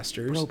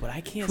podcasters. Bro, but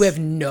I can't who have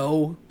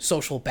no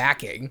social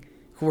backing,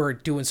 who are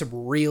doing some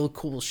real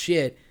cool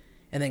shit,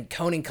 and then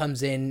Conan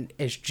comes in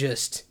as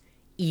just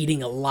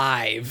eating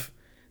alive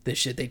this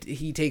shit.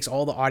 He takes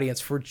all the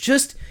audience for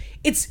just,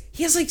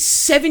 he has like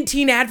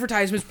 17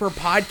 advertisements per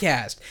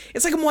podcast.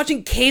 It's like I'm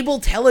watching cable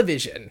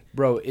television.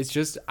 Bro, it's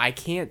just,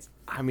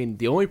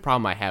 the only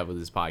problem I have with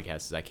this podcast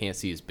is I can't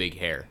see his big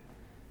hair.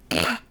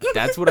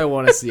 That's what I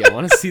want to see. I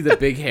want to see the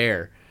big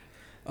hair.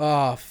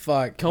 Oh,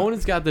 fuck.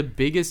 Conan's got the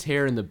biggest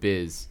hair in the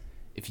biz.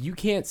 If you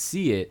can't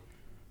see it,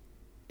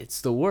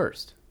 it's the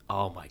worst.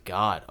 Oh, my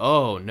God.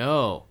 Oh,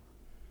 no.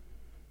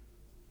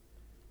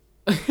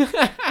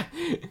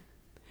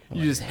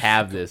 You just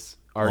have this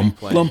already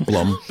playing. Blum,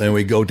 blum. Then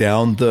we go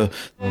down the...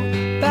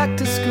 Back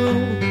to school,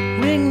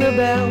 ring the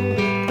bell,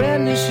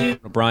 brand new shoe.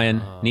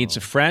 Brian needs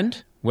a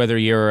friend. Whether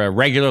you're a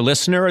regular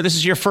listener or this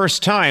is your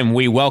first time,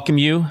 we welcome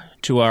you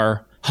to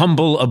our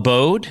humble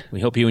abode.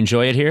 We hope you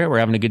enjoy it here. We're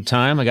having a good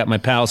time. I got my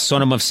pal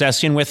Sonam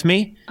Movsesian with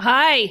me.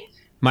 Hi.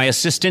 My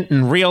assistant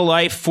in real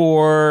life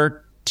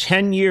for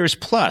 10 years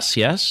plus,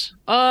 yes?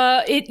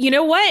 You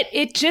know what?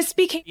 It just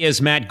became... He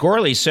is Matt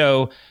Gorley,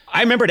 so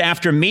I remembered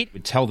after meet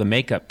would tell the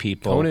makeup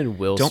people, Conan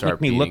will don't start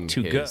make me look beating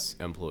too good. his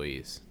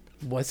employees.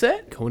 What's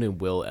that? Conan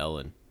will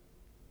Ellen.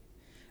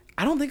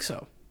 I don't think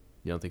so.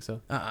 You don't think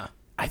so? Uh-uh.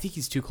 I think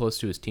he's too close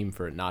to his team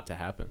for it not to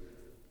happen.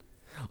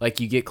 Like,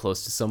 you get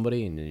close to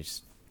somebody and then you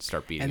just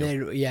start beating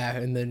them.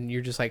 And then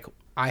you're just like,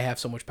 I have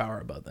so much power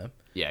above them.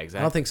 Yeah, exactly.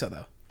 I don't think so,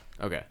 though.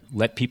 Okay.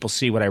 Let people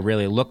see what I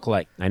really look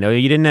like. I know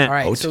you didn't. All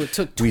right, so it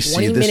took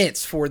 20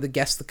 minutes for the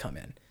guests to come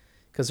in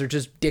because they're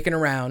just dicking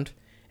around,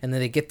 and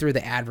then they get through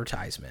the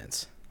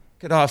advertisements.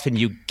 It off and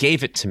you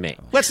gave it to me.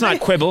 Let's not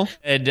quibble.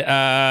 And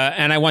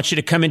I want you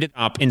to come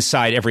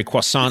inside every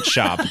croissant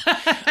shop,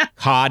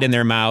 cod in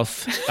their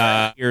mouth,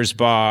 ears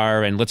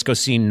bar, and let's go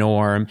see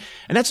Norm.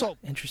 And that's all.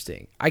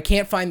 Interesting. I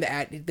can't find the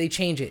ad. They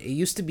change it. It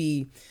used to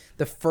be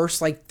the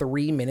first like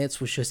 3 minutes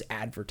was just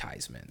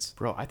advertisements.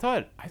 Bro, I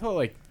thought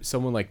like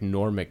someone like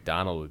Norm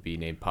Macdonald would be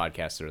named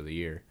Podcaster of the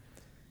Year.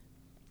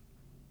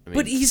 I mean,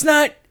 but he's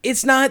not.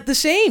 It's not the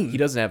same. He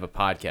doesn't have a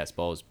podcast,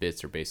 but all his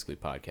bits are basically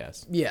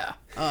podcasts. Yeah.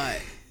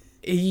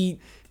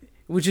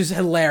 Which is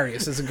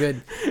hilarious. It's a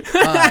good.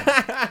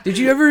 Did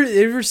you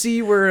ever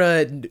see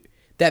where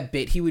that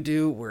bit he would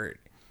do where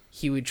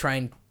he would try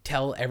and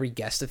tell every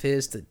guest of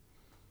his to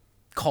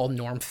call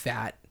Norm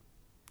fat?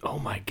 Oh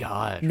my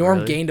God. Norm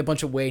really? gained a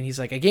bunch of weight, and he's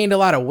like, I gained a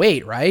lot of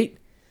weight, right?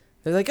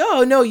 They're like,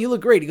 oh, no, you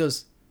look great. He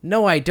goes,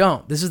 no, I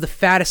don't. This is the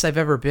fattest I've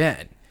ever been.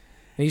 And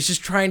he's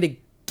just trying to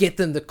get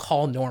them to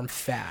call Norm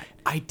fat.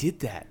 I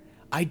did that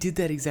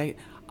exact.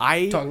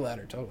 Talk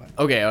louder.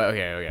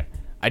 Okay.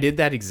 I did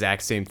that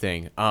exact same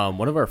thing.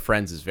 One of our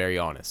friends is very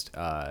honest.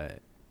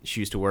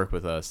 She used to work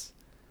with us.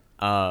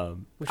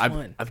 Which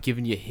one? I've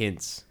given you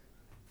hints.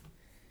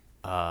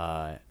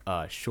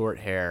 Short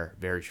hair,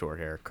 very short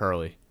hair,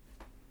 curly.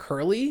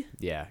 Curly?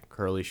 Yeah,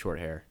 curly short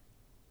hair.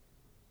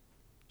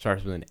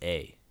 Starts with an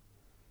A.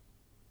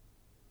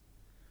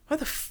 How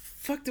the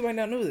fuck do I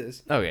not know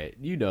this? Okay,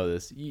 you know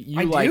this. You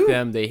I like do?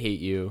 them, they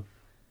hate you.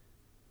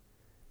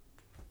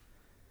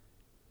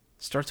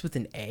 Starts with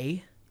an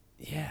A?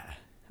 Yeah.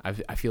 I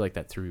feel like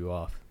that threw you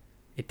off.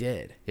 It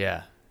did.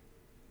 Yeah.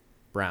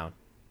 Brown.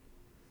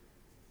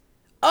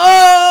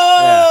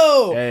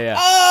 Oh! Yeah.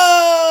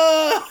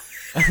 Oh!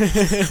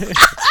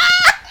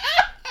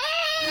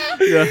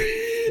 Yeah.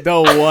 The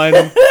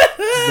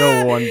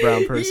one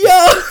brown person. Yo!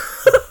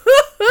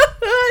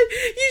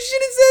 You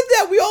should have said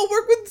that. We all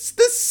work with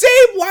the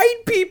same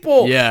white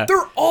people. Yeah.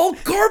 They're all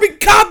carbon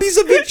copies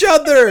of each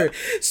other.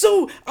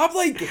 So I'm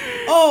like,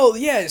 oh,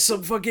 yeah,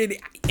 some fucking...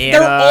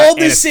 they're all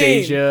the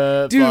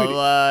Anastasia, same. Dude,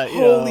 blah, blah,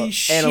 holy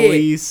shit.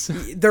 Annalise.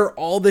 They're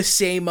all the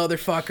same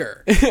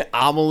motherfucker.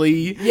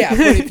 Amelie. Yeah,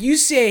 but if you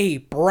say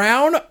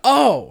brown,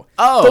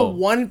 the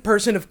one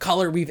person of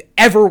color we've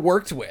ever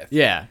worked with.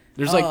 Yeah.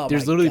 There's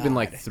literally been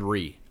like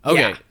 3. Okay.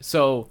 Yeah.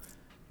 So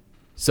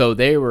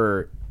they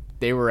were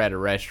at a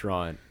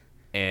restaurant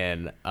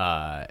and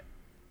that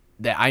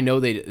I know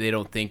they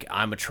don't think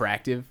I'm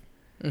attractive.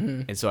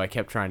 Mm-hmm. And so I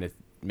kept trying to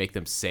make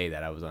them say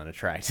that I was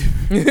unattractive.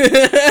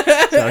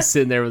 So I was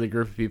sitting there with a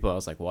group of people. I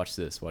was like, watch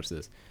this.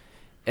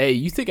 Hey,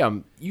 you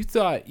thought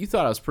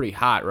I was pretty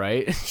hot,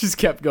 right? Just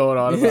kept going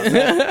on about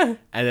that.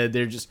 And then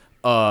they're just,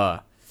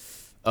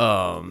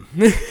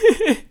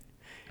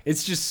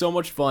 it's just so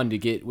much fun to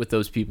get with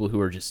those people who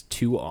are just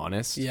too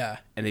honest. Yeah.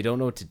 And they don't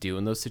know what to do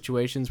in those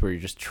situations where you're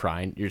just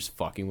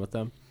fucking with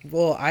them.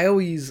 Well,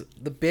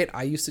 the bit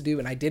I used to do,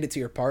 and I did it to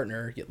your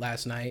partner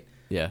last night.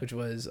 Yeah. Which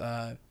was,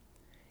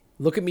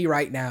 look at me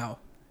right now.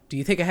 Do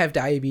you think I have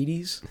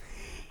diabetes?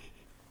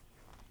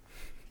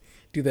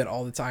 Do that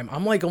all the time.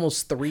 I'm like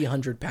almost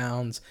 300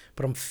 pounds,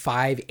 but I'm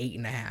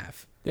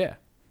 5'8.5". Yeah.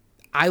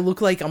 I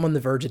look like I'm on the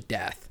verge of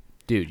death.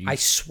 Dude. I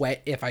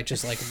sweat if I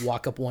just like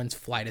walk up one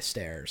flight of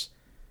stairs.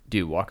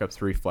 Dude, walk up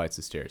 3 flights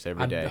of stairs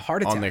every day.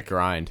 Heart On attack. the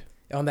grind.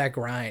 On that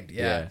grind,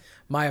 yeah.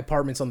 My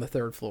apartment's on the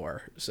 3rd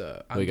floor,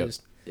 so I'm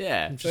just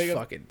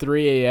fucking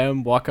 3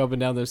 a.m., walk up and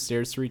down those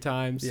stairs 3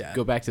 times,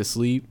 go back to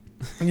sleep.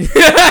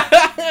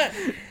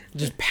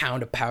 Just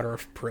pound a powder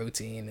of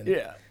protein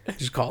and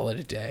just call it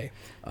a day.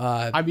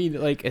 I mean,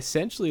 like,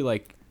 essentially,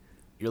 like,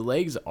 your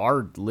legs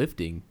are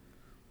lifting.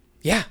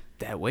 Yeah.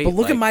 That weight. But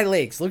look at my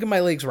legs. Look at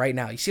my legs right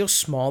now. You see how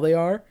small they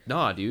are?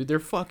 Nah, dude. They're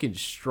fucking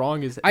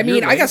strong as... I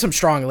mean, I got some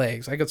strong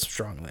legs.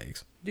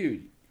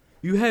 Dude,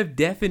 you have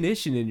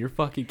definition in your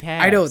fucking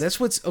calves. I know. That's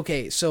what's...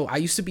 Okay, so I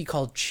used to be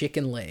called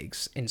chicken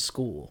legs in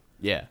school.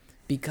 Yeah.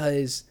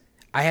 Because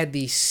I had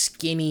these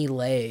skinny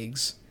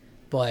legs,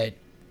 but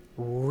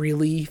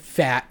really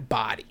fat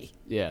body.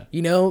 Yeah.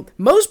 You know,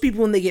 most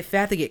people when they get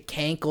fat, they get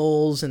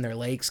cankles and their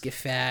legs get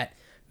fat.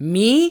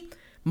 Me,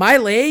 my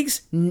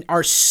legs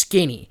are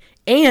skinny.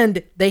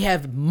 And they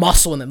have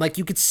muscle in them. Like,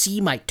 you could see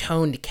my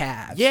toned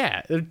calves.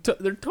 Yeah,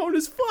 they're toned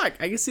as fuck.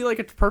 I can see, like,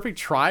 a perfect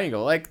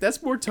triangle. Like,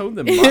 that's more toned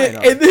than mine.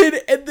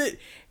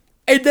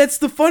 and that's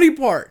the funny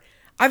part.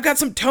 I've got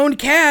some toned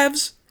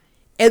calves,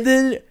 and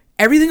then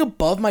everything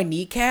above my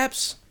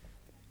kneecaps,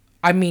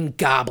 I mean,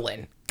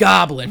 goblin,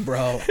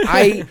 bro.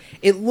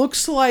 It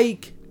looks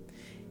like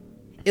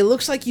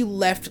you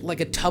left,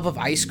 like, a tub of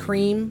ice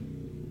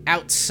cream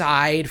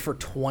outside for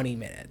 20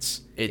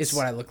 minutes. It's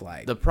what I look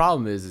like. The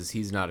problem is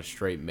he's not a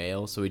straight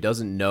male, so he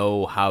doesn't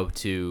know how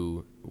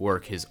to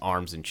work his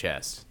arms and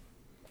chest.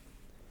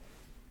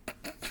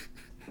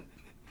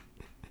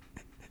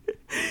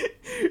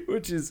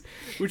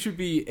 which would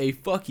be a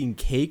fucking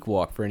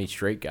cakewalk for any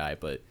straight guy,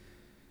 but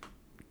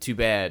too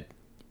bad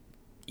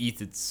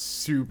Ethan's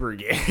super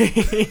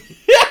gay.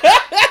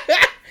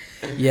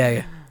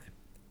 Yeah.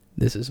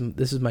 This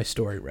is my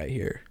story right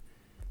here.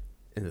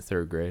 In the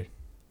 3rd grade.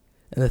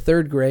 In the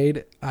 3rd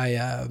grade,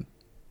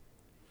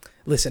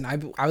 listen,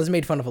 I was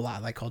made fun of a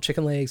lot, like called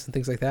chicken legs and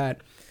things like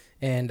that.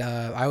 And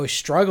I always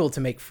struggled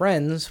to make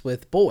friends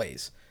with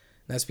boys.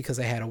 And that's because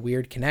I had a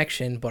weird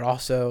connection, but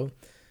also,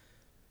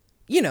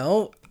 you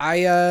know,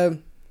 I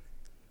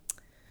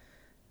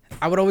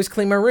would always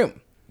clean my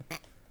room.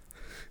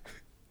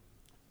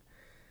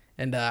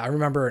 And I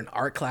remember in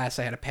art class,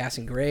 I had a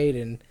passing grade,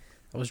 and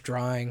I was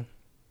drawing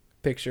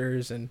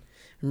pictures. And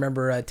I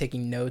remember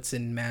taking notes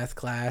in math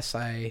class.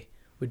 I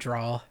would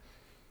draw.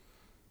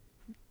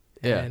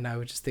 Yeah. And I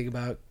would just think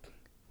about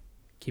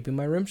keeping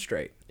my room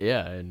straight.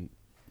 Yeah, and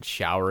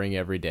showering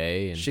every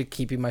day. And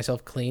keeping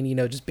myself clean, you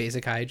know, just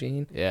basic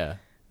hygiene. Yeah.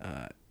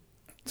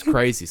 It's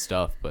crazy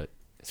stuff, but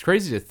it's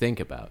crazy to think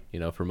about,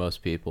 you know, for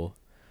most people.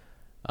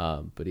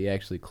 But he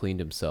actually cleaned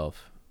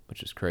himself,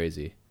 which is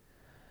crazy.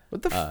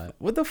 What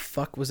the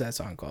fuck was that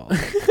song called?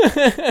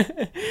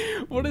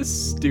 What a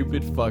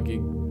stupid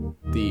fucking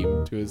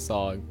theme to a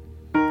song.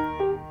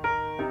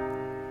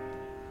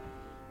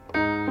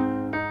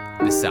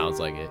 This sounds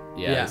like it.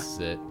 Yeah, this is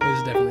it. This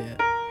is definitely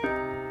it.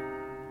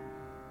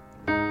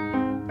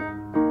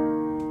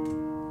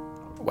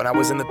 When I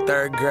was in the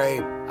 3rd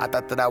grade, I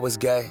thought that I was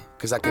gay,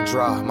 cause I could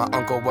draw. My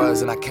uncle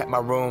was, and I kept my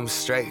room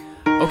straight.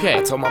 Okay.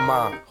 I told my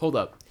mom. Hold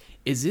up.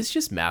 Is this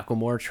just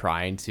Macklemore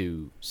trying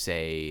to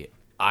say,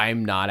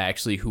 I'm not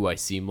actually who I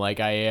seem like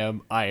I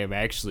am? I am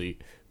actually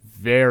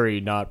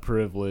very not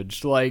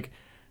privileged. Like,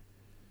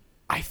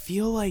 I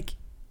feel like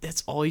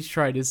that's all he's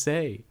trying to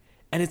say.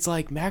 And it's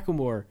like,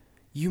 Macklemore,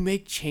 you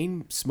make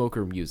chain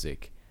smoker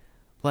music.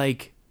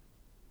 Like,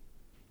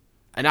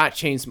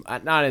 not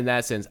in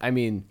that sense. I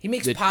mean, he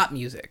makes pop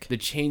music. The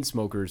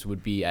Chainsmokers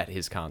would be at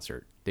his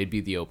concert. They'd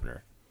be the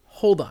opener.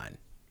 Hold on.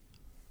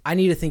 I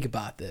need to think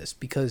about this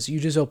because you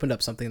just opened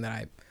up something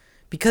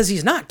because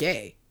he's not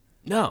gay.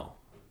 No.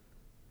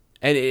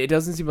 And it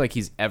doesn't seem like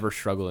he's ever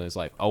struggled in his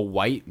life. A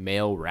white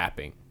male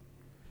rapping.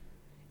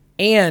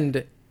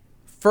 And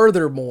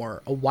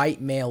furthermore, a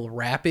white male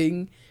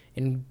rapping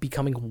and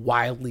becoming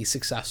wildly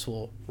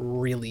successful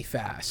really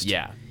fast.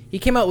 Yeah. He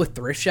came out with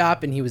Thrift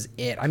Shop and he was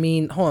it. I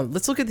mean, hold on.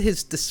 Let's look at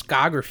his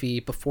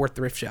discography before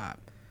Thrift Shop.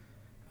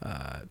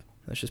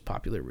 That's just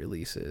popular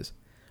releases.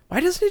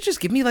 Why doesn't it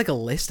just give me like a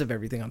list of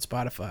everything on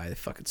Spotify? It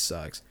fucking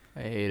sucks.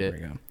 I hate it.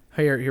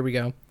 Here we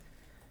go.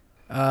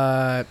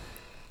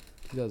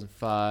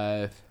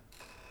 2005.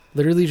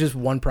 Literally just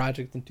one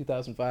project in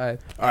 2005.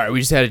 All right, we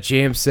just had a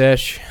jam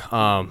sesh.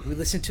 We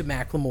listened to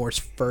Macklemore's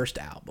first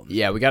album.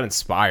 Yeah, we got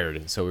inspired,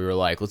 and so we were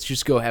like, let's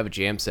just go have a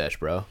jam sesh,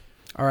 bro.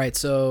 All right,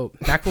 so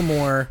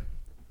Macklemore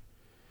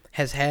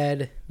has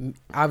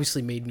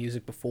obviously made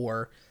music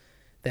before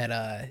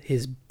that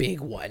his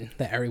big one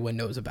that everyone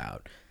knows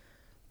about.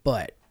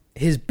 But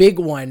his big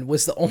one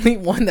was the only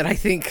one that I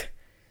think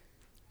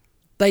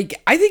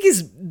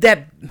is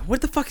that,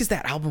 what the fuck is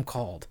that album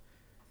called?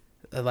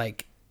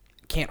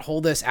 Can't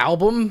Hold This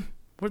album?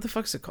 What the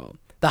fuck is it called?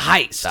 The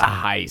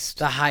Heist.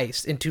 The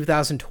Heist in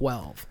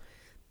 2012.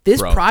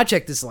 This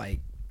project is like,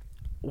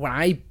 when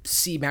I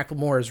see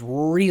Macklemore is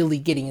really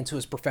getting into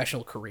his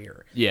professional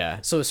career. Yeah.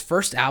 So his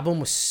first album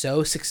was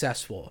so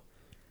successful.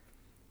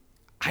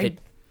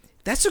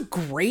 That's a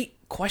great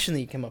question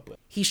that you came up with.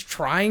 He's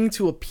trying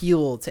to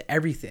appeal to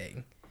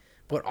everything,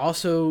 but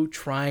also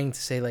trying to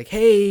say like,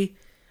 hey,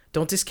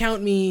 don't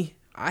discount me.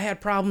 I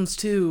had problems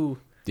too.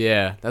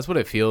 Yeah, that's what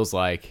it feels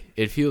like.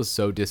 It feels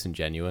so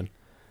disingenuous.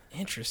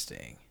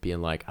 Interesting.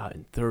 Being like,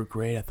 in 3rd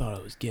grade, I thought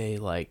I was gay.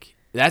 Like,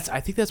 I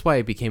think that's why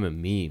it became a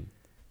meme.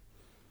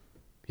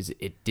 Because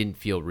it didn't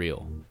feel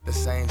real. The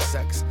same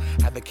sex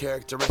had the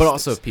characteristics. But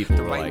also people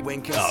were like,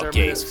 oh,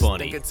 gay's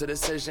funny.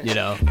 You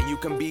know? And you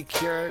can be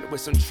cured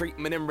with some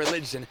treatment in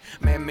religion.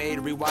 Man-made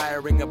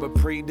rewiring of a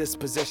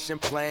predisposition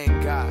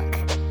playing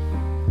God.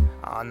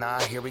 Oh, nah,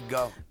 here we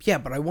go. Yeah,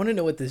 but I want to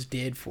know what this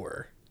did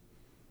for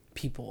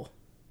people.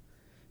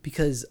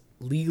 Because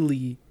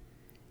legally,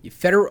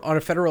 on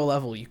a federal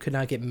level, you could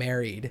not get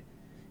married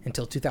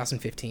until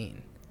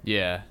 2015.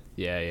 Yeah.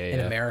 In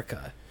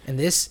America. And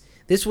this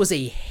was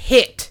a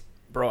hit.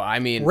 Bro, I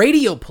mean,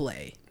 radio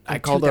play in I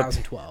called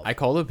 2012. I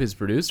called up his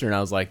producer and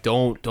I was like,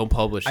 don't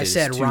publish it. I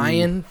said,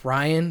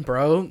 Ryan,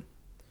 bro.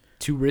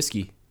 Too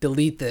risky.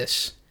 Delete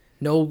this.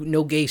 No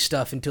gay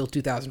stuff until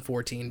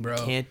 2014, bro.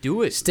 Can't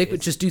do it.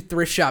 Just do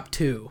Thrift Shop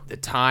 2. The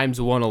times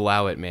won't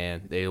allow it,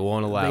 man. They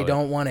won't allow it. They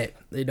don't want it.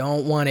 They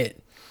don't want it.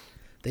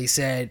 They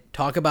said,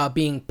 talk about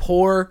being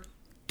poor,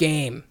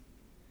 game.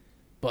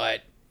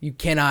 But you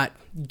cannot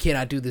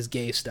do this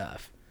gay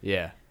stuff.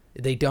 Yeah.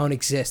 They don't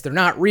exist. They're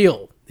not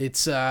real.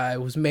 It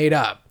was made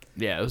up.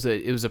 Yeah,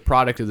 it was a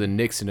product of the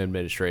Nixon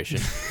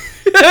administration.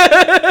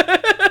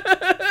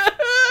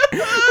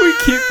 We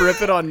keep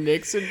ripping on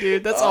Nixon,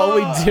 dude. That's all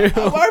we do.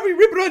 Why are we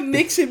ripping on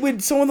Nixon when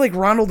someone like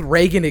Ronald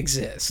Reagan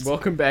exists?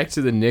 Welcome back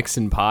to the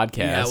Nixon podcast.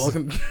 Yeah,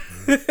 welcome.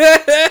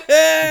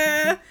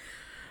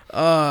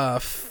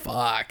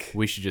 Fuck.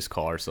 We should just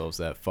call ourselves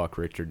that. Fuck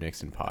Richard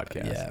Nixon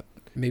podcast. Yeah,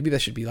 maybe that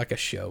should be like a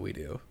show we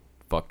do.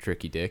 Fuck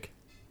Tricky Dick.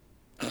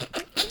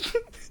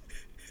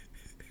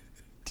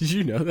 Did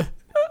you know that?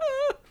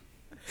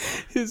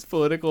 His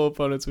political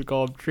opponents would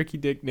call him Tricky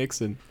Dick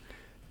Nixon.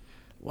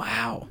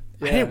 Wow.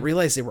 Yeah. I didn't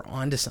realize they were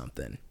onto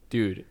something.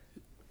 Dude,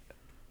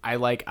 I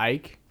like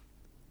Ike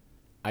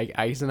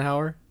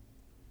Eisenhower.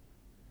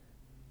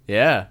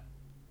 Yeah.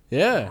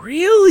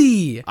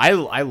 Really?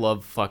 I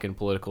love fucking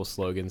political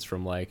slogans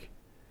from like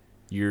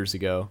years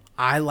ago.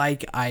 I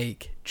like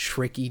Ike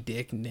Tricky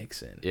Dick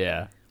Nixon.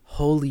 Yeah.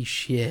 Holy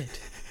shit.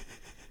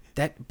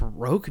 That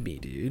broke me,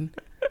 dude.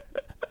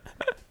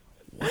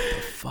 What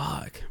the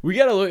fuck? We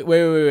gotta look.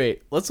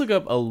 Wait. Let's look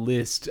up a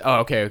list.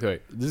 Oh, okay.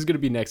 This is gonna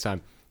be next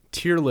time.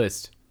 Tier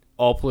list.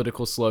 All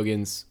political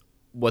slogans.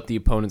 What the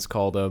opponents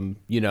call them.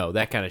 You know,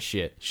 that kind of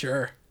shit.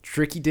 Sure.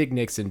 Tricky Dick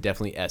Nixon,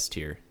 definitely S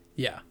tier.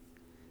 Yeah.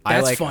 I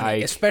That's like funny.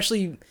 Ike.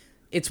 Especially,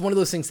 it's one of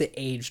those things that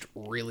aged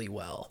really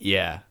well.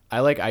 Yeah. I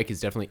like Ike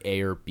is definitely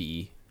A or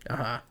B.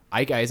 Uh-huh.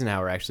 Ike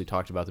Eisenhower actually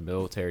talked about the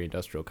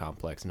military-industrial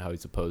complex and how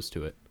he's opposed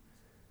to it.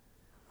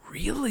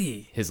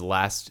 Really? His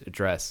last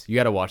address. You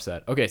gotta watch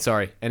that. Okay,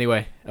 sorry.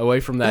 Anyway, away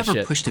from that Ever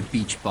shit. pushed a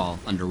beach ball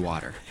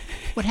underwater?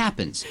 What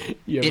happens?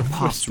 You It ever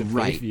pops pushed a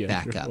right baby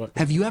back underwater? up.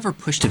 Have you ever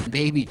pushed a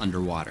baby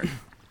underwater?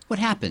 What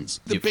happens?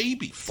 The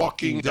baby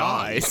fucking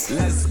dies.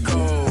 Let's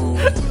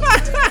go.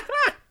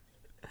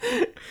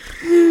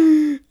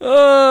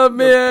 Oh,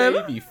 man.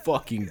 The baby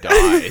fucking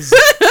dies.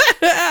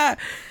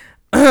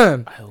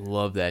 I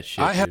love that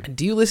shit. dude.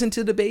 Do you listen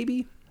to The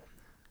Baby?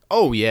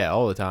 Oh, yeah,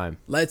 all the time.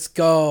 Let's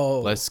go.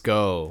 Let's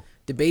go.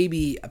 The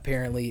Baby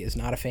apparently is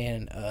not a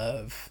fan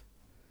of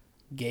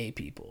gay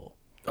people.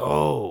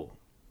 Oh.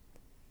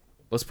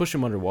 Let's push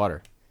him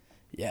underwater.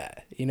 Yeah.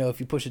 You know, if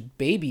you push a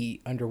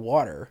baby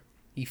underwater,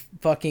 he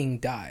fucking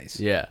dies.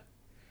 Yeah.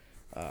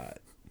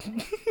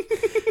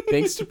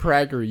 Thanks to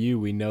PragerU,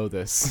 we know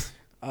this.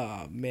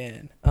 Oh,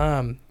 man.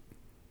 I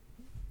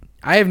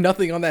have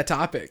nothing on that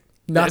topic.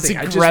 Nothing.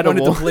 I That's just wanted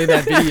to incredible. play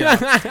that video.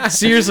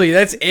 Seriously,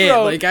 that's it.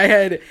 Bro. Like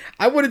I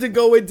wanted to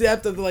go in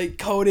depth of like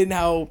Conan,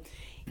 how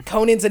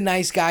Conan's a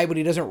nice guy, but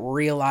he doesn't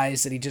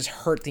realize that he just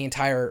hurt the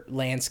entire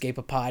landscape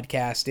of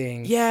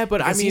podcasting. Yeah, but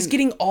I Because mean, he's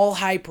getting all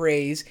high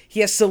praise. He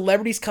has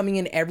celebrities coming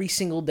in every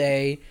single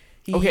day.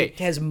 He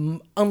has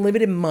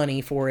unlimited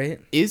money for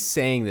it. is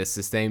saying this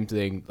the same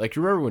thing? Like,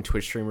 you remember when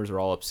Twitch streamers were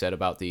all upset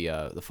about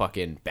the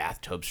fucking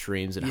bathtub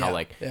streams and how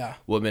like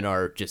women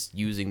are just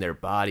using their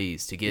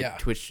bodies to get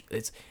Twitch?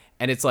 It's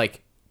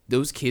like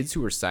those kids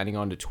who are signing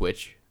on to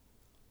Twitch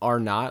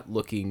are not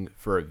looking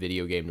for a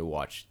video game to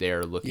watch.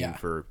 They're looking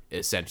for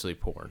essentially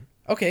porn.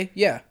 Okay,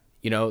 yeah.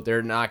 You know,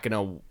 they're not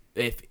gonna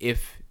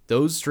if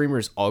those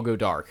streamers all go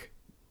dark,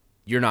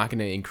 you're not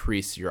gonna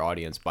increase your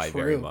audience by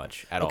very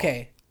much at all.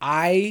 Okay,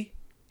 I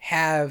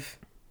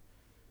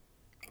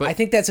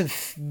think that's a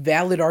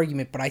valid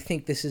argument, but I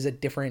think this is a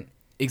different.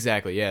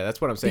 Exactly. Yeah,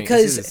 that's what I'm saying.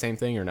 Because is it the same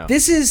thing or no?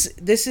 This is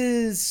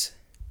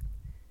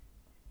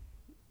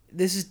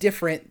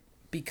different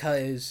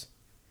because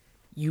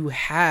you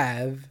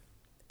have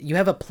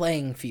a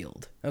playing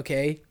field,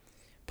 okay?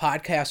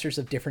 Podcasters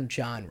of different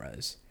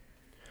genres.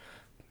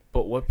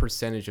 But what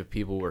percentage of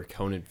people were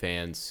Conan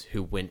fans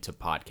who went to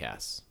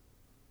podcasts?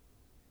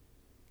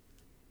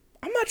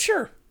 I'm not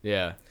sure.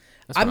 Yeah.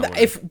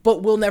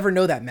 But we'll never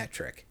know that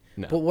metric.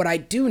 No. But what I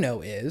do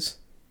know is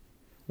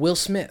Will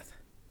Smith.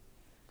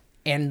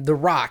 and The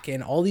Rock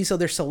and all these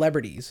other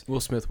celebrities.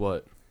 Will Smith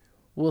what?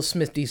 Will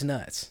Smith these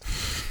nuts.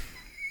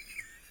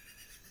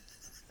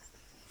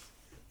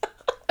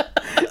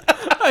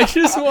 I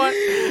just want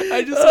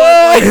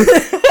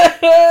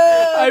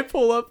I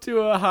pull up to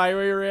a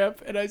highway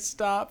ramp and I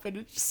stop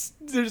and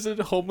there's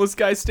a homeless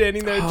guy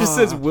standing there. It just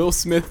says Will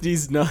Smith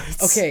these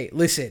nuts. Okay,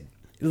 listen.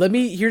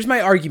 Here's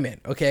my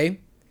argument, okay?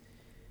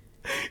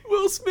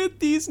 Will Smith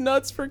these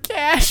nuts for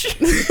cash.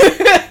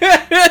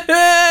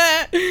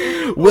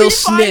 Will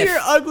Smith. Your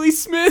ugly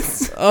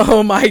Smiths.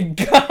 Oh my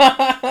god.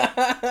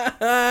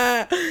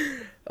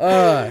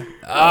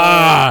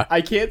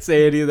 I can't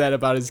say any of that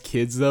about his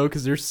kids though,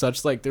 because they're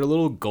such they're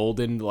little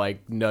golden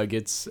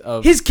nuggets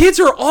of his kids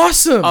are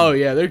awesome. Oh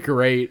yeah, they're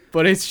great,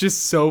 but it's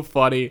just so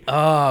funny.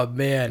 Oh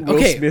man.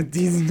 Will Smith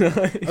these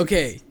nuts.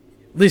 Okay,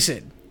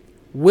 listen.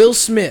 Will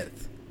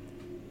Smith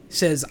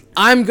says,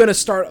 I'm gonna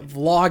start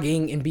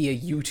vlogging and be a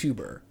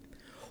YouTuber.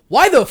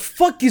 Why the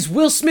fuck is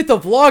Will Smith a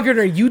vlogger and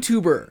a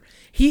YouTuber?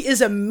 He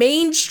is a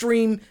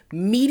mainstream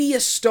media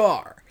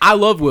star. I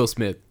love Will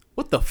Smith.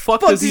 What the fuck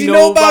does he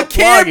know about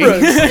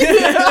cameras?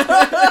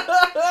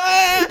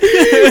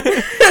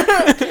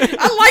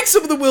 I like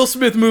some of the Will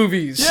Smith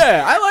movies.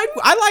 Yeah,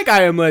 I like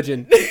I Am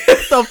Legend.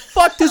 What the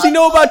fuck does he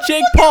know about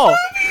Jake Paul?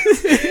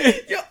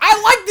 Yo,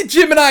 I like the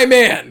Gemini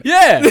Man.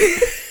 Yeah.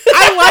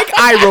 I like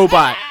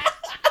iRobot.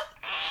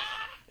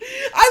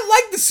 I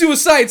like the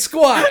Suicide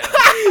Squad.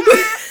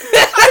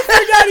 I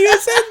forgot he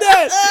was in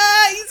that.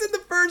 He's in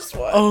the first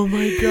one. Oh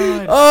my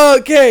god.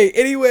 Okay,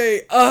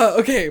 anyway,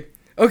 okay.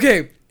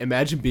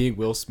 Imagine being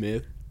Will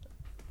Smith.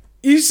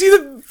 You see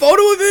the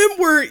photo of him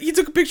where he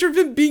took a picture of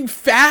him being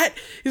fat?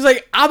 He's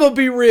like, I'm gonna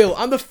be real.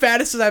 I'm the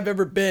fattest I've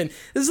ever been.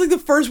 This is like the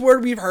first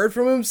word we've heard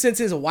from him since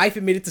his wife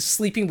admitted to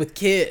sleeping with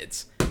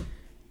kids.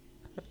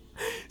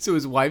 So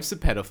his wife's a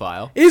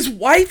pedophile. His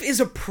wife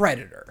is a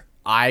predator.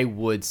 I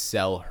would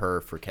sell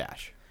her for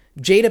cash.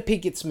 Jada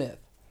Pinkett Smith.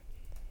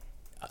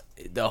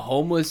 The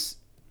homeless,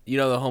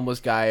 the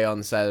homeless guy on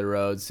the side of the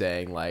road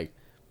saying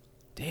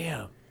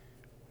damn.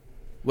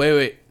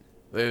 Wait.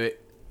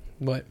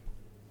 What?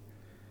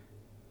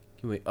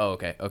 Oh,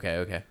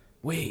 okay.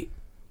 Wait.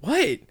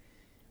 What?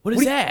 What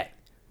is that?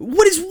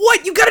 What is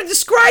what? You gotta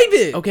describe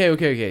it. Okay.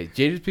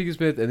 Jada Pinkett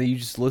Smith, and then you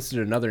just listed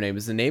another name.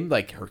 Is the name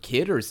her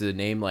kid, or is the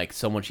name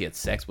someone she had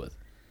sex with?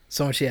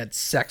 Someone she had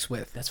sex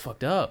with. That's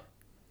fucked up.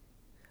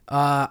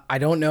 I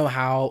don't know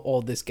how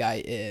old this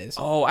guy is.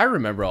 Oh, I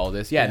remember all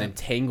this. Yeah, an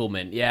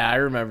entanglement. Yeah, I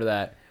remember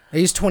that.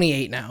 He's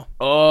 28 now.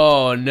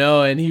 Oh,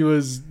 no, and he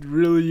was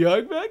really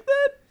young back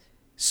then?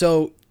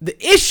 So, the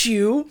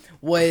issue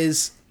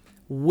was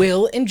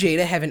Will and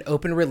Jada have an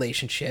open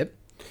relationship,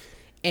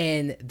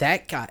 and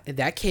that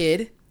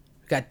kid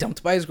got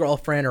dumped by his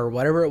girlfriend or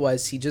whatever it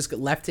was. He just got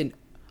left in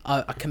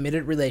a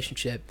committed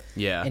relationship.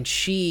 Yeah. And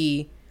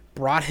she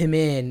brought him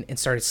in and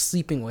started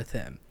sleeping with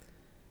him.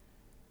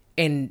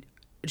 And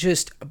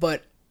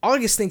but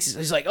August thinks,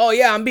 he's like, oh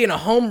yeah, I'm being a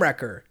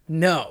homewrecker.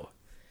 No.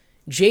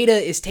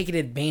 Jada is taking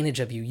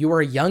advantage of you. You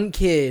are a young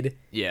kid.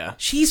 Yeah.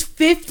 She's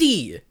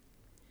 50.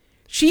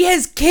 She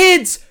has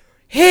kids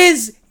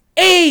his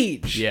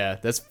age. Yeah,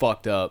 that's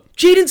fucked up.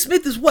 Jaden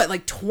Smith is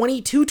what,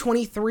 22,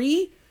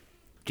 23?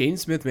 Jaden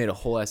Smith made a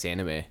whole ass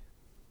anime.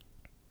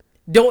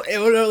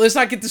 Let's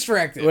not get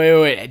distracted.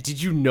 Wait.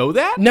 Did you know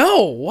that?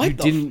 No. What? You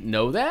didn't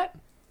know that?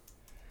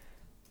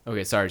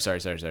 Okay, sorry.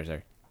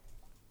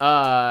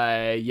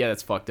 Yeah,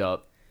 that's fucked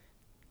up.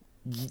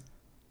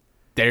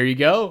 There you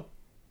go.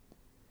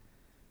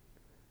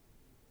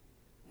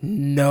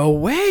 No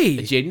way.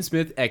 Jaden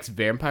Smith x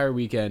Vampire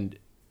Weekend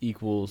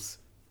equals...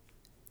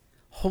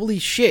 Holy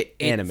shit.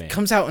 Anime. It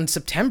comes out in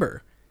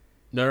September.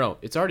 No,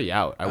 it's already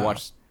out. I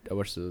watched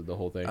the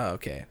whole thing. Oh,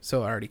 okay.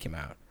 So it already came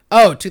out.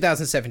 Oh,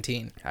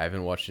 2017. I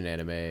haven't watched an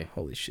anime.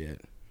 Holy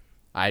shit.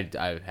 I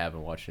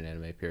haven't watched an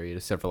anime, period,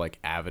 except for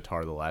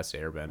Avatar: The Last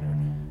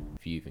Airbender,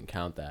 if you even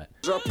count that.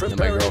 And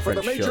my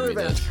girlfriend showed me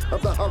this.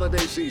 Of the holiday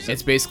season.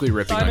 It's basically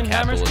ripping on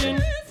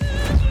capitalism.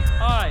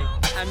 I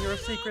am your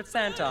secret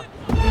Santa.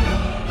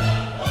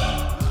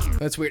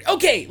 That's weird.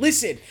 Okay,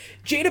 listen.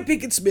 Jada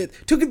Pinkett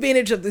Smith took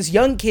advantage of this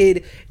young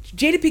kid.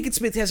 Jada Pinkett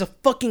Smith has a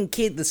fucking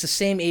kid that's the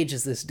same age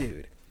as this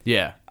dude.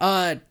 Yeah.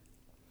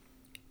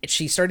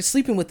 She started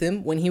sleeping with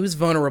him when he was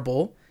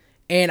vulnerable,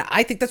 and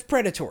I think that's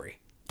predatory.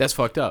 That's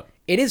fucked up.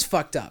 It is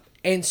fucked up.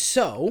 And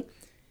so,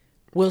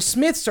 Will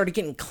Smith started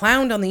getting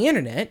clowned on the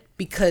internet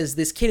because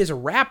this kid is a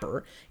rapper,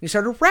 and he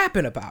started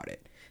rapping about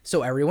it.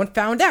 So everyone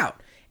found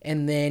out.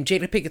 And then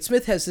Jada Pinkett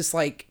Smith has this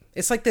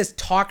it's like this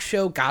talk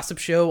show, gossip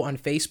show on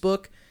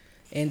Facebook.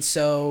 And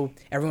so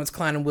everyone's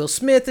clowning Will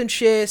Smith and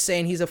shit,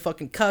 saying he's a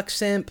fucking cuck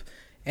simp.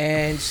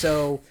 And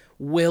so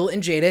Will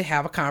and Jada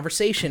have a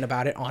conversation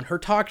about it on her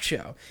talk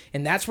show.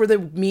 And that's where the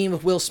meme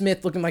of Will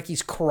Smith looking like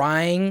he's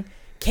crying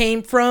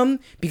came from,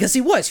 because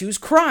he was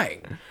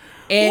crying.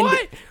 And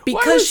what?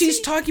 Because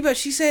she's talking about,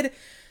 she said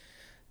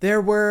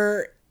there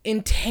were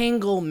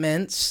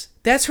entanglements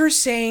That's her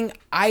saying,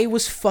 I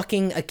was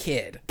fucking a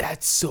kid.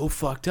 That's so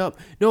fucked up.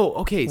 No,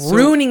 okay. So,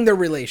 ruining their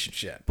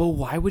relationship. But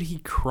why would he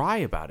cry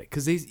about it?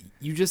 Because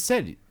you just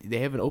said they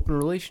have an open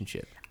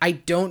relationship. I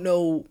don't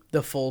know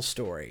the full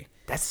story.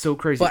 That's so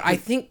crazy. But I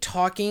think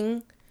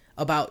talking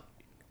about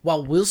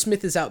while Will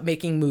Smith is out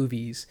making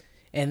movies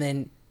and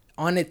then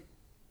on it,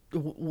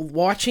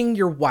 watching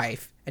your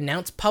wife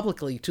announce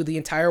publicly to the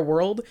entire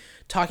world,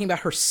 talking about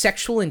her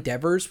sexual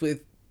endeavors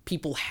with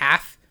people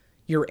half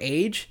your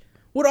age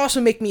would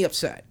also make me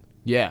upset.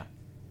 Yeah.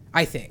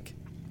 I think.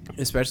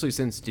 Especially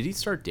since, did he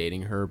start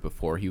dating her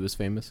before he was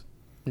famous?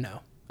 No.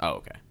 Oh,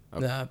 okay.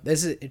 No,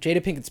 this is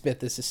Jada Pinkett Smith.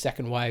 This is his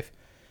second wife.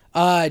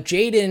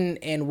 Jaden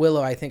and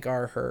Willow, I think,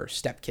 are her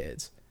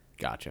stepkids.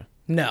 Gotcha.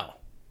 No.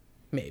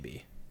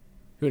 Maybe.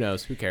 Who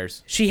knows? Who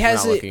cares? She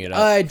has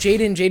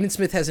Jaden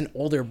Smith has an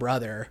older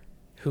brother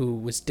who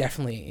was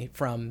definitely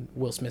from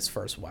Will Smith's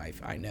first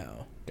wife. I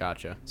know.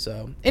 Gotcha.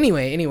 So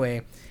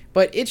anyway,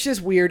 but it's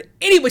just weird.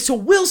 Anyway, so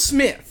Will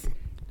Smith.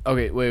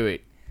 Okay,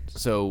 wait.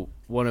 So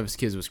one of his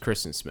kids was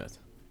Kristen Smith.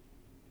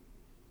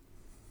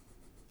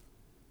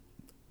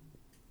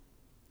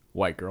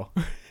 White girl.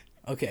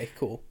 Okay,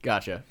 cool.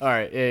 Gotcha. All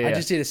right. Yeah. I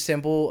just did a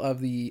symbol of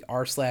the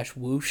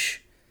r/whoosh.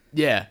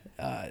 Yeah.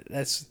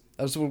 That's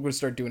what we're gonna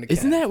start doing.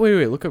 Isn't that?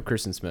 Wait. Look up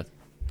Kristen Smith.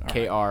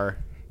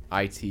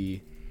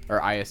 KRIT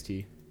or IST.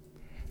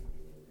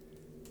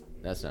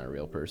 That's not a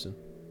real person.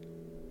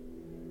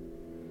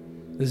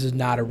 This is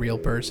not a real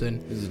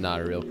person. This is not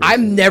a real person.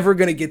 I'm never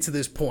gonna get to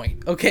this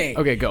point. Okay.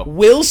 Okay, go.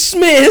 Will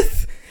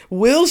Smith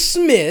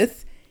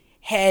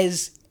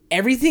has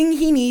everything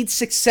he needs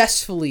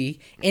successfully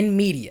in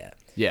media.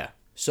 Yeah.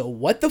 So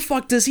what the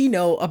fuck does he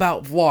know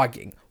about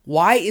vlogging?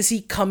 Why is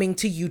he coming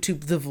to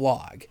YouTube the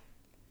vlog?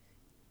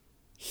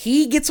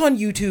 He gets on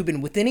YouTube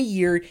and within a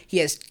year, he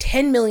has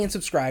 10 million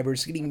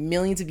subscribers, getting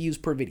millions of views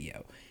per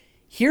video.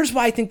 Here's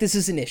why I think this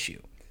is an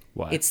issue.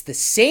 Why? It's the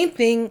same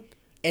thing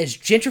as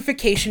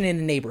gentrification in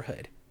a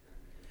neighborhood.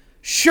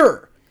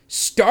 Sure,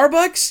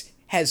 Starbucks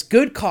has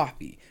good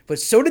coffee, but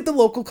so did the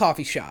local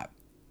coffee shop.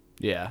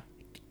 Yeah.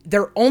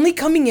 They're only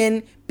coming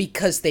in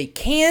because they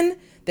can.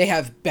 They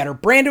have better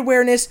brand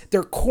awareness.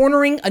 They're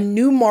cornering a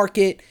new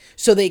market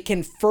so they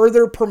can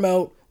further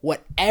promote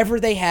whatever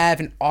they have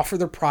and offer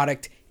their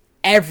product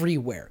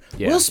everywhere.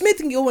 Yeah. Will Smith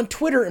can go on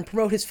Twitter and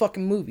promote his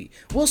fucking movie.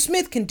 Will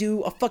Smith can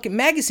do a fucking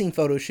magazine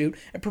photo shoot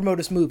and promote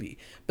his movie.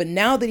 But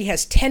now that he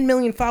has 10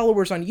 million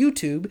followers on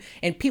YouTube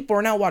and people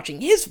are now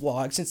watching his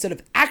vlogs instead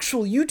of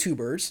actual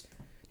YouTubers,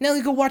 now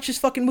they go watch his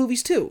fucking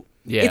movies too.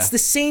 Yeah. It's the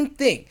same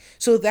thing.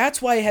 So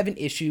that's why I have an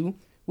issue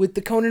with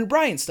the Conan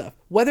O'Brien stuff.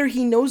 Whether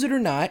he knows it or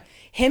not,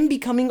 him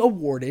becoming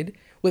awarded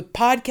with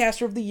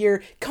Podcaster of the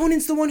Year,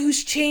 Conan's the one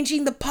who's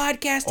changing the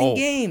podcasting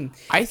game.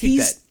 I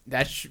think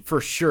that for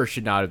sure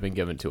should not have been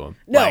given to him.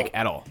 No. Like,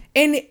 at all.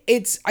 And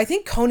I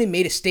think Conan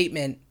made a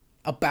statement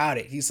about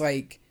it. He's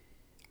like,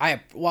 I'm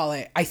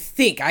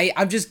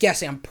just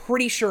guessing. I'm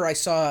pretty sure I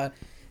saw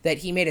that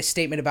he made a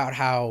statement about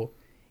how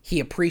he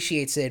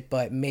appreciates it,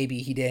 but maybe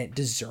he didn't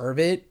deserve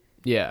it.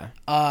 Yeah.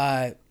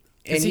 And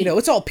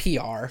it's all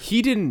PR.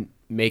 He didn't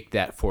make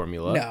that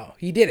formula. No,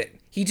 he didn't.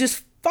 He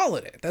just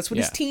followed it. That's what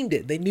his team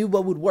did. They knew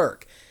what would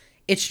work.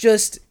 It's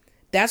just,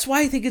 that's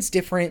why I think it's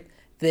different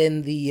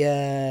than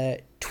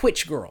the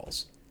Twitch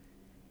girls,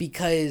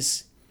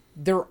 because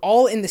they're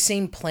all in the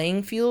same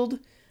playing field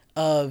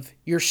of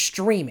you're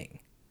streaming.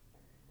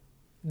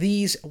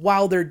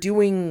 While they're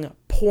doing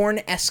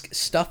porn-esque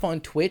stuff on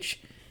Twitch,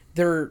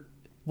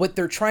 what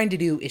they're trying to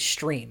do is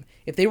stream.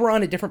 If they were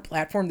on a different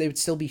platform, they would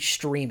still be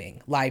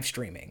streaming, live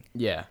streaming.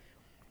 Yeah.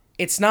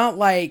 It's not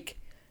like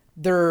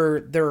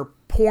they're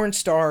porn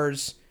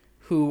stars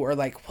who are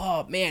like,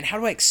 oh man, how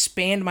do I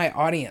expand my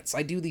audience?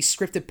 I do these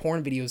scripted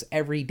porn videos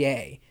every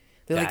day.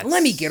 They're like,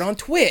 let me get on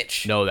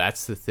Twitch. No,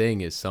 that's the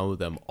thing, is some of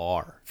them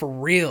are. For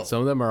real. Some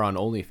of them are on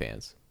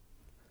OnlyFans.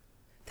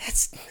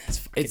 That's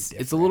fucking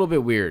different. It's a little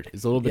bit weird.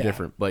 It's a little bit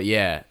different. But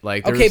yeah,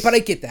 like okay, but I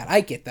get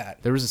that.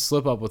 There was a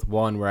slip up with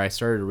one where I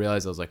started to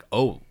realize, I was like,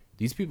 oh,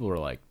 these people are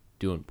like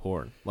doing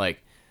porn.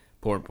 Like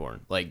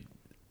porn. Like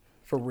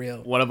for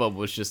real. One of them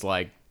was just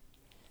like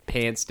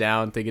pants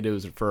down, thinking it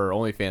was for her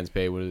OnlyFans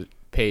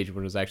page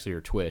when it was actually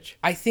her Twitch.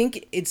 I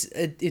think it's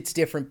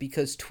different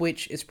because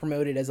Twitch is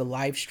promoted as a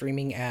live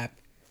streaming app,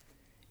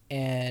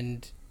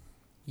 and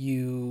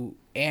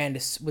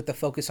with the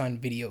focus on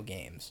video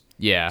games.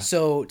 Yeah.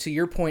 So to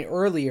your point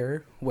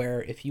earlier,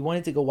 where if you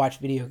wanted to go watch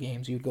video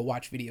games, you would go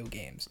watch video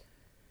games.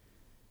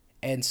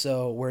 And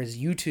so whereas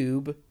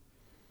YouTube,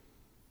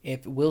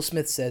 if Will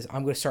Smith says,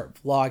 I'm going to start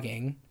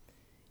vlogging,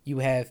 you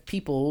have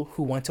people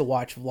who want to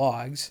watch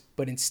vlogs,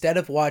 but instead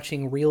of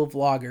watching real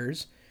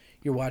vloggers,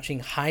 you're watching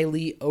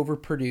highly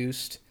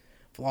overproduced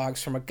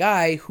vlogs from a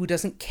guy who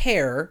doesn't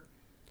care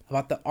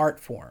about the art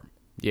form.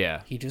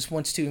 Yeah. He just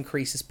wants to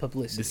increase his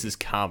publicity. This is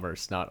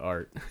commerce, not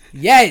art.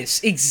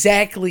 Yes,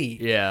 exactly.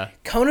 Yeah.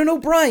 Conan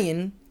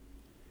O'Brien,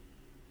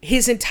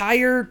 his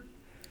entire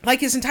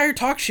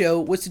talk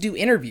show was to do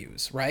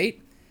interviews,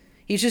 right?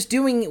 He's just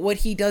doing what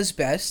he does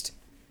best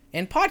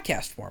in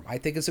podcast form. I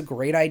think it's a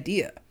great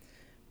idea.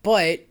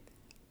 But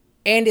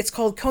And it's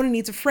called Conan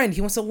Needs a Friend.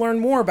 He wants to learn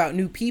more about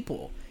new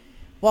people.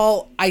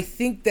 Well, I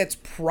think that's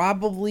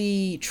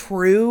probably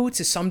true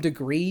to some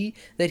degree,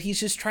 that he's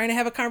just trying to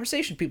have a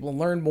conversation with people and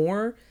learn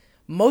more.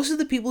 Most of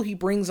the people he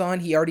brings on,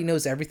 he already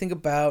knows everything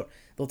about.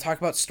 They'll talk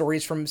about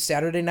stories from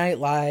Saturday Night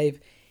Live.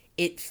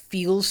 It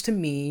feels to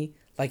me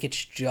like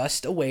it's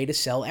just a way to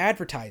sell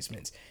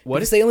advertisements.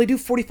 Because they only do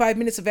 45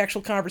 minutes of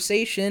actual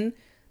conversation.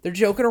 They're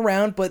joking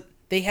around, but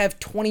they have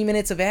 20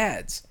 minutes of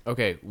ads.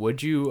 Okay,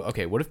 what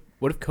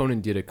if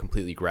Conan did a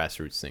completely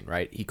grassroots thing,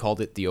 right? He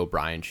called it The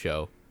O'Brien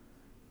Show.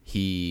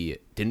 He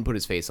didn't put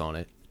his face on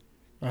it.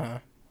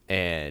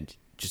 And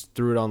just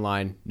threw it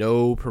online.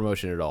 No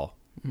promotion at all.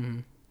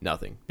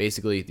 Nothing.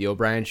 Basically, The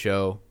O'Brien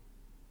Show,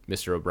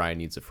 Mr. O'Brien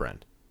needs a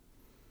friend.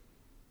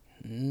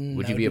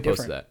 Would you be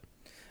opposed to that?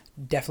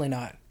 Definitely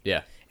not.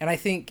 Yeah. And I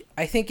think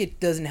it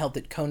doesn't help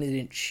that Conan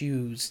didn't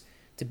choose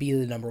to be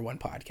the number one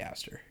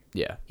podcaster.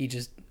 Yeah.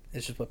 It's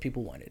just what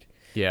people wanted.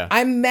 Yeah.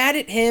 I'm mad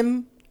at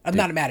him. I'm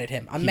not mad at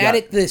him. I'm mad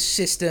at the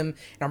system,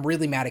 and I'm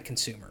really mad at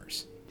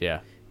consumers.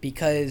 Yeah.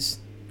 Because,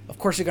 of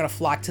course, you're going to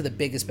flock to the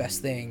biggest,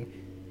 best thing.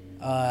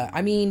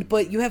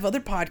 But you have other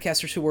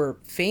podcasters who are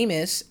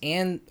famous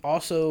and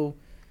also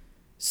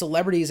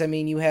celebrities. I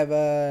mean, you have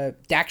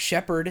Dax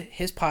Shepard,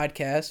 his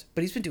podcast,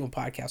 but he's been doing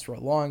podcasts for a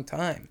long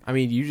time. I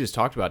mean, you just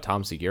talked about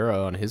Tom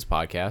Segura on his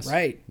podcast.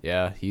 Right.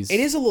 Yeah, It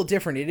is a little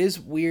different. It is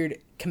weird.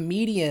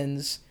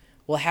 Comedians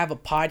will have a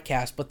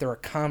podcast, but they're a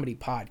comedy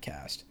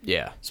podcast.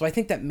 Yeah. So I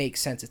think that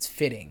makes sense. It's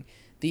fitting.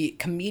 The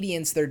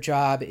comedians, their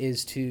job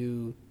is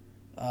to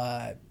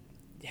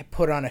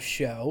put on a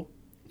show.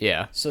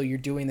 Yeah. So you're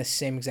doing the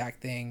same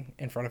exact thing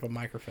in front of a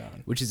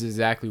microphone. Which is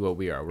exactly what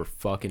we are. We're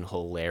fucking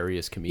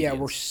hilarious comedians. Yeah,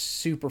 we're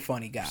super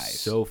funny guys.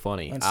 So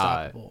funny.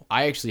 Unstoppable.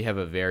 I actually have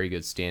a very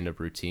good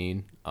stand-up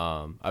routine.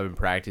 I've been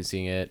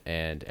practicing it,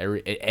 and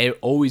it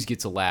always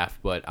gets a laugh,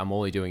 but I'm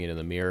only doing it in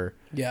the mirror.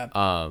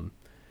 Yeah.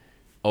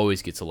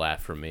 Always gets a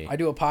laugh from me. I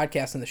do a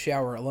podcast in the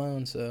shower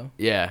alone, so.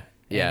 Yeah.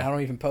 Yeah. And I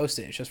don't even post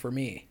it. It's just for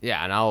me.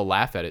 Yeah, and I'll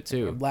laugh at it,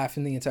 too. I'm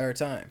laughing the entire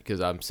time.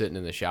 Because I'm sitting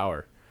in the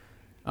shower.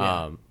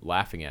 Yeah.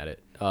 Laughing at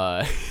it.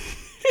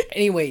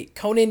 Anyway,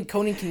 Conan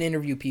can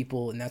interview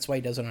people, and that's why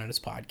he does it on his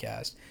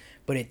podcast.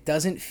 But it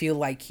doesn't feel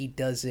like he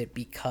does it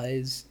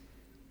because...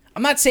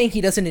 I'm not saying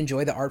he doesn't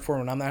enjoy the art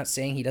form, and I'm not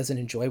saying he doesn't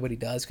enjoy what he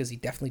does, because he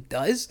definitely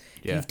does.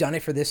 Yeah. If you've done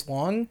it for this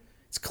long,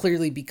 it's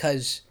clearly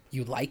because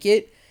you like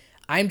it.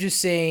 I'm just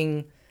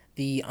saying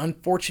the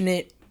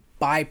unfortunate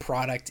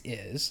byproduct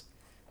is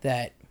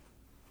that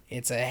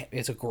it's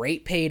a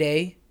great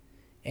payday,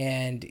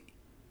 and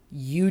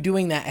you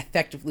doing that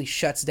effectively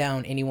shuts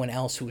down anyone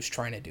else who was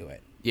trying to do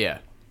it. Yeah.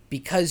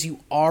 Because you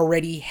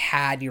already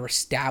had your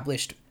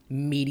established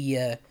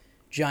media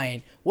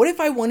giant. What if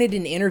I wanted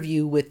an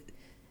interview with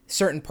a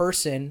certain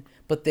person,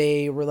 but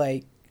they were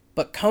like,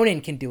 but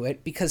Conan can do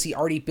it because he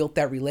already built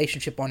that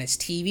relationship on his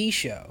TV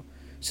show.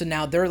 So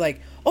now they're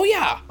like, oh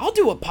yeah, I'll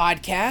do a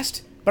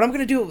podcast, but I'm going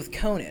to do it with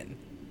Conan.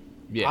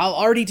 Yeah. I'll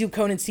already do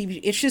Conan's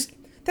TV. It's just,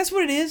 that's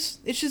what it is.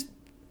 It's just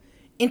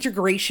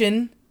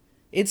integration.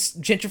 It's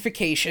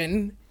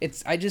gentrification.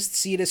 I just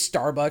see it as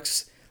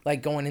Starbucks,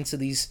 like going into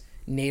these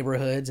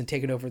neighborhoods and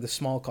taking over the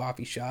small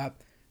coffee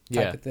shop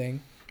type of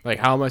thing. Like,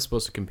 how am I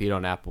supposed to compete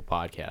on Apple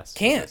Podcasts?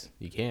 Can't.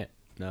 You can't.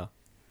 No.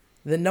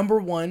 The number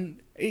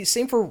one,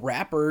 same for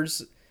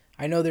rappers.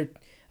 I know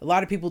a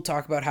lot of people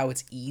talk about how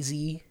it's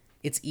easy.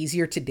 It's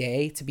easier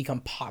today to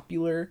become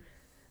popular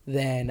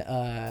than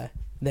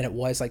it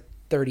was like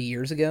 30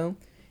 years ago.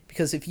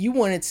 Because if you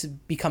wanted to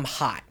become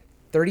hot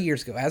 30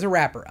 years ago as a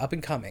rapper, up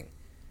and coming,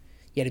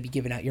 you had to be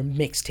giving out your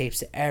mixtapes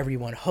to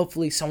everyone.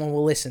 Hopefully someone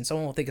will listen.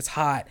 Someone will think it's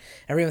hot.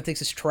 Everyone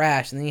thinks it's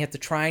trash. And then you have to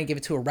try and give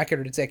it to a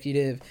record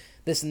executive,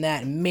 this and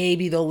that. And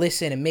maybe they'll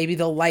listen and maybe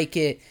they'll like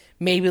it.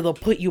 Maybe they'll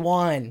put you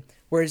on.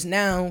 Whereas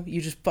now, you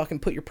just fucking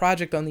put your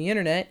project on the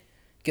internet,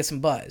 get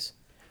some buzz.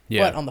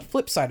 Yeah. But on the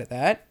flip side of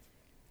that,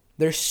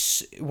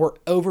 we're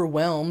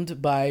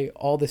overwhelmed by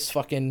all this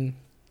fucking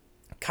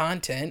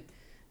content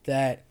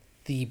that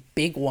the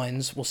big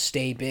ones will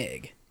stay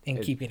big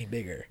and keep getting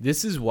bigger.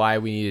 This is why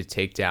we need to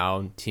take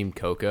down Team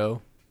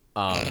Coco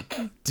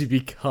to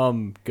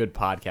become good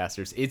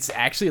podcasters. It's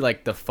actually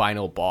like the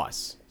final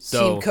boss.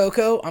 So, Team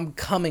Coco, I'm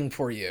coming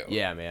for you.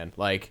 Yeah, man.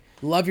 Like,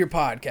 love your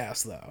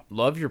podcast, though.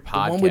 Love your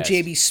podcast. The one with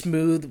JB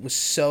Smooth was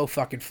so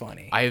fucking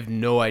funny. I have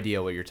no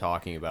idea what you're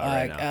talking about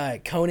right now.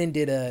 Conan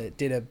did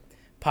a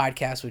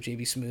podcast with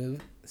JB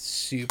Smooth.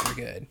 Super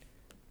good.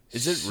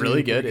 Is it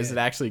really good? Is it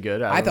actually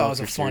good? I thought it was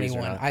a funny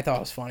one. I thought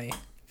it was funny.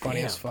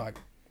 Funny as fuck.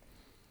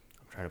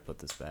 I'm trying to put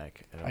this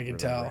back. I can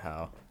tell.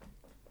 How.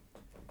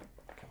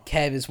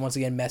 Kev is once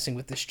again messing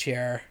with this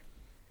chair.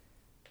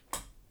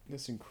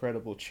 This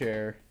incredible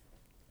chair.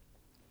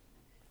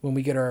 When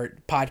we get our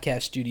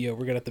podcast studio,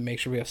 we're going to have to make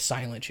sure we have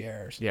silent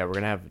chairs. Yeah, we're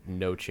going to have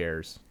no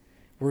chairs.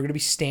 We're going to be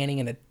standing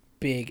in a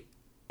big,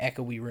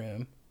 echoey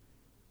room.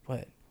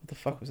 What the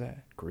fuck was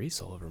that?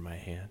 Grease all over my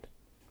hand.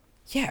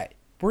 Yeah,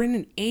 we're in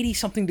an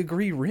 80-something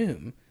degree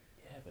room.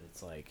 Yeah, but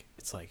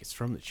it's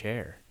from the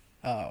chair.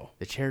 Oh.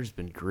 The chair's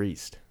been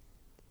greased.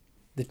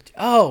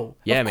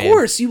 Yeah, of man.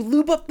 course, you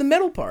lube up the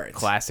metal parts.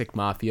 Classic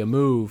mafia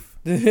move.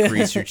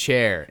 Grease your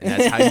chair, and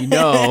that's how you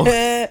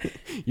know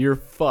you're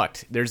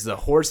fucked. There's the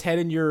horse head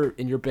in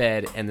your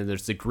bed, and then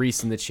there's the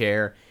grease in the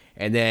chair,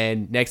 and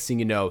then next thing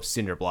you know,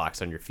 cinder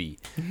blocks on your feet.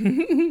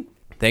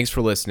 Thanks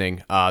for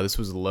listening. This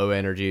was low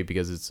energy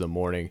because it's the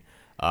morning.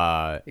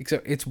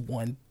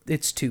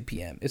 It's 2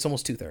 p.m. It's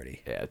almost 2:30.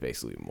 Yeah, it's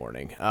basically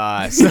morning.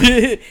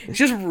 It's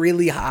just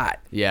really hot.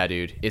 Yeah,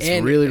 dude. It's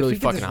And really if we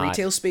fucking get this hot.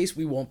 retail space,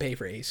 we won't pay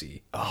for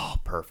AC. Oh,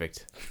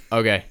 perfect.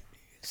 Okay.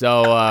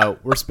 So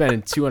we're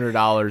spending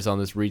 $200 on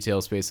this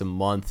retail space a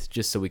month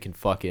just so we can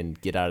fucking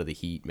get out of the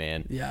heat,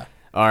 man. Yeah.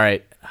 All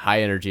right.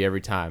 High energy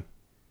every time.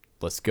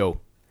 Let's go.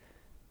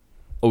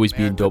 Always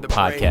Being Dope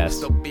podcast.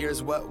 So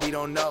fears what we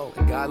don't know.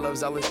 And God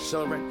loves all his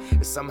children.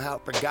 It's somehow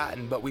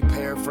forgotten, but we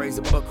paraphrase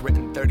a book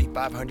written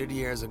 3,500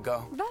 years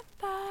ago.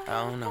 I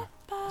don't know.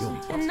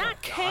 And I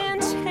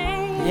can't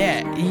change.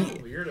 Yeah.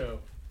 Weirdo.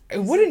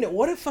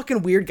 What a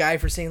fucking weird guy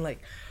for saying,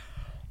 like,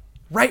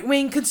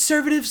 right-wing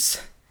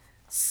conservatives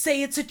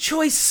say it's a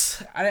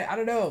choice. I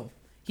don't know.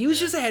 He was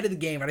just ahead of the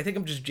game, and I think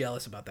I'm just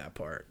jealous about that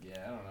part.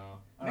 Yeah,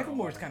 I don't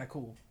know. Macklemore's kind of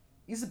cool.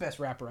 He's the best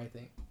rapper, I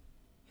think.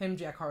 Him,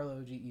 Jack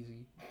Harlow,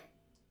 G-Eazy.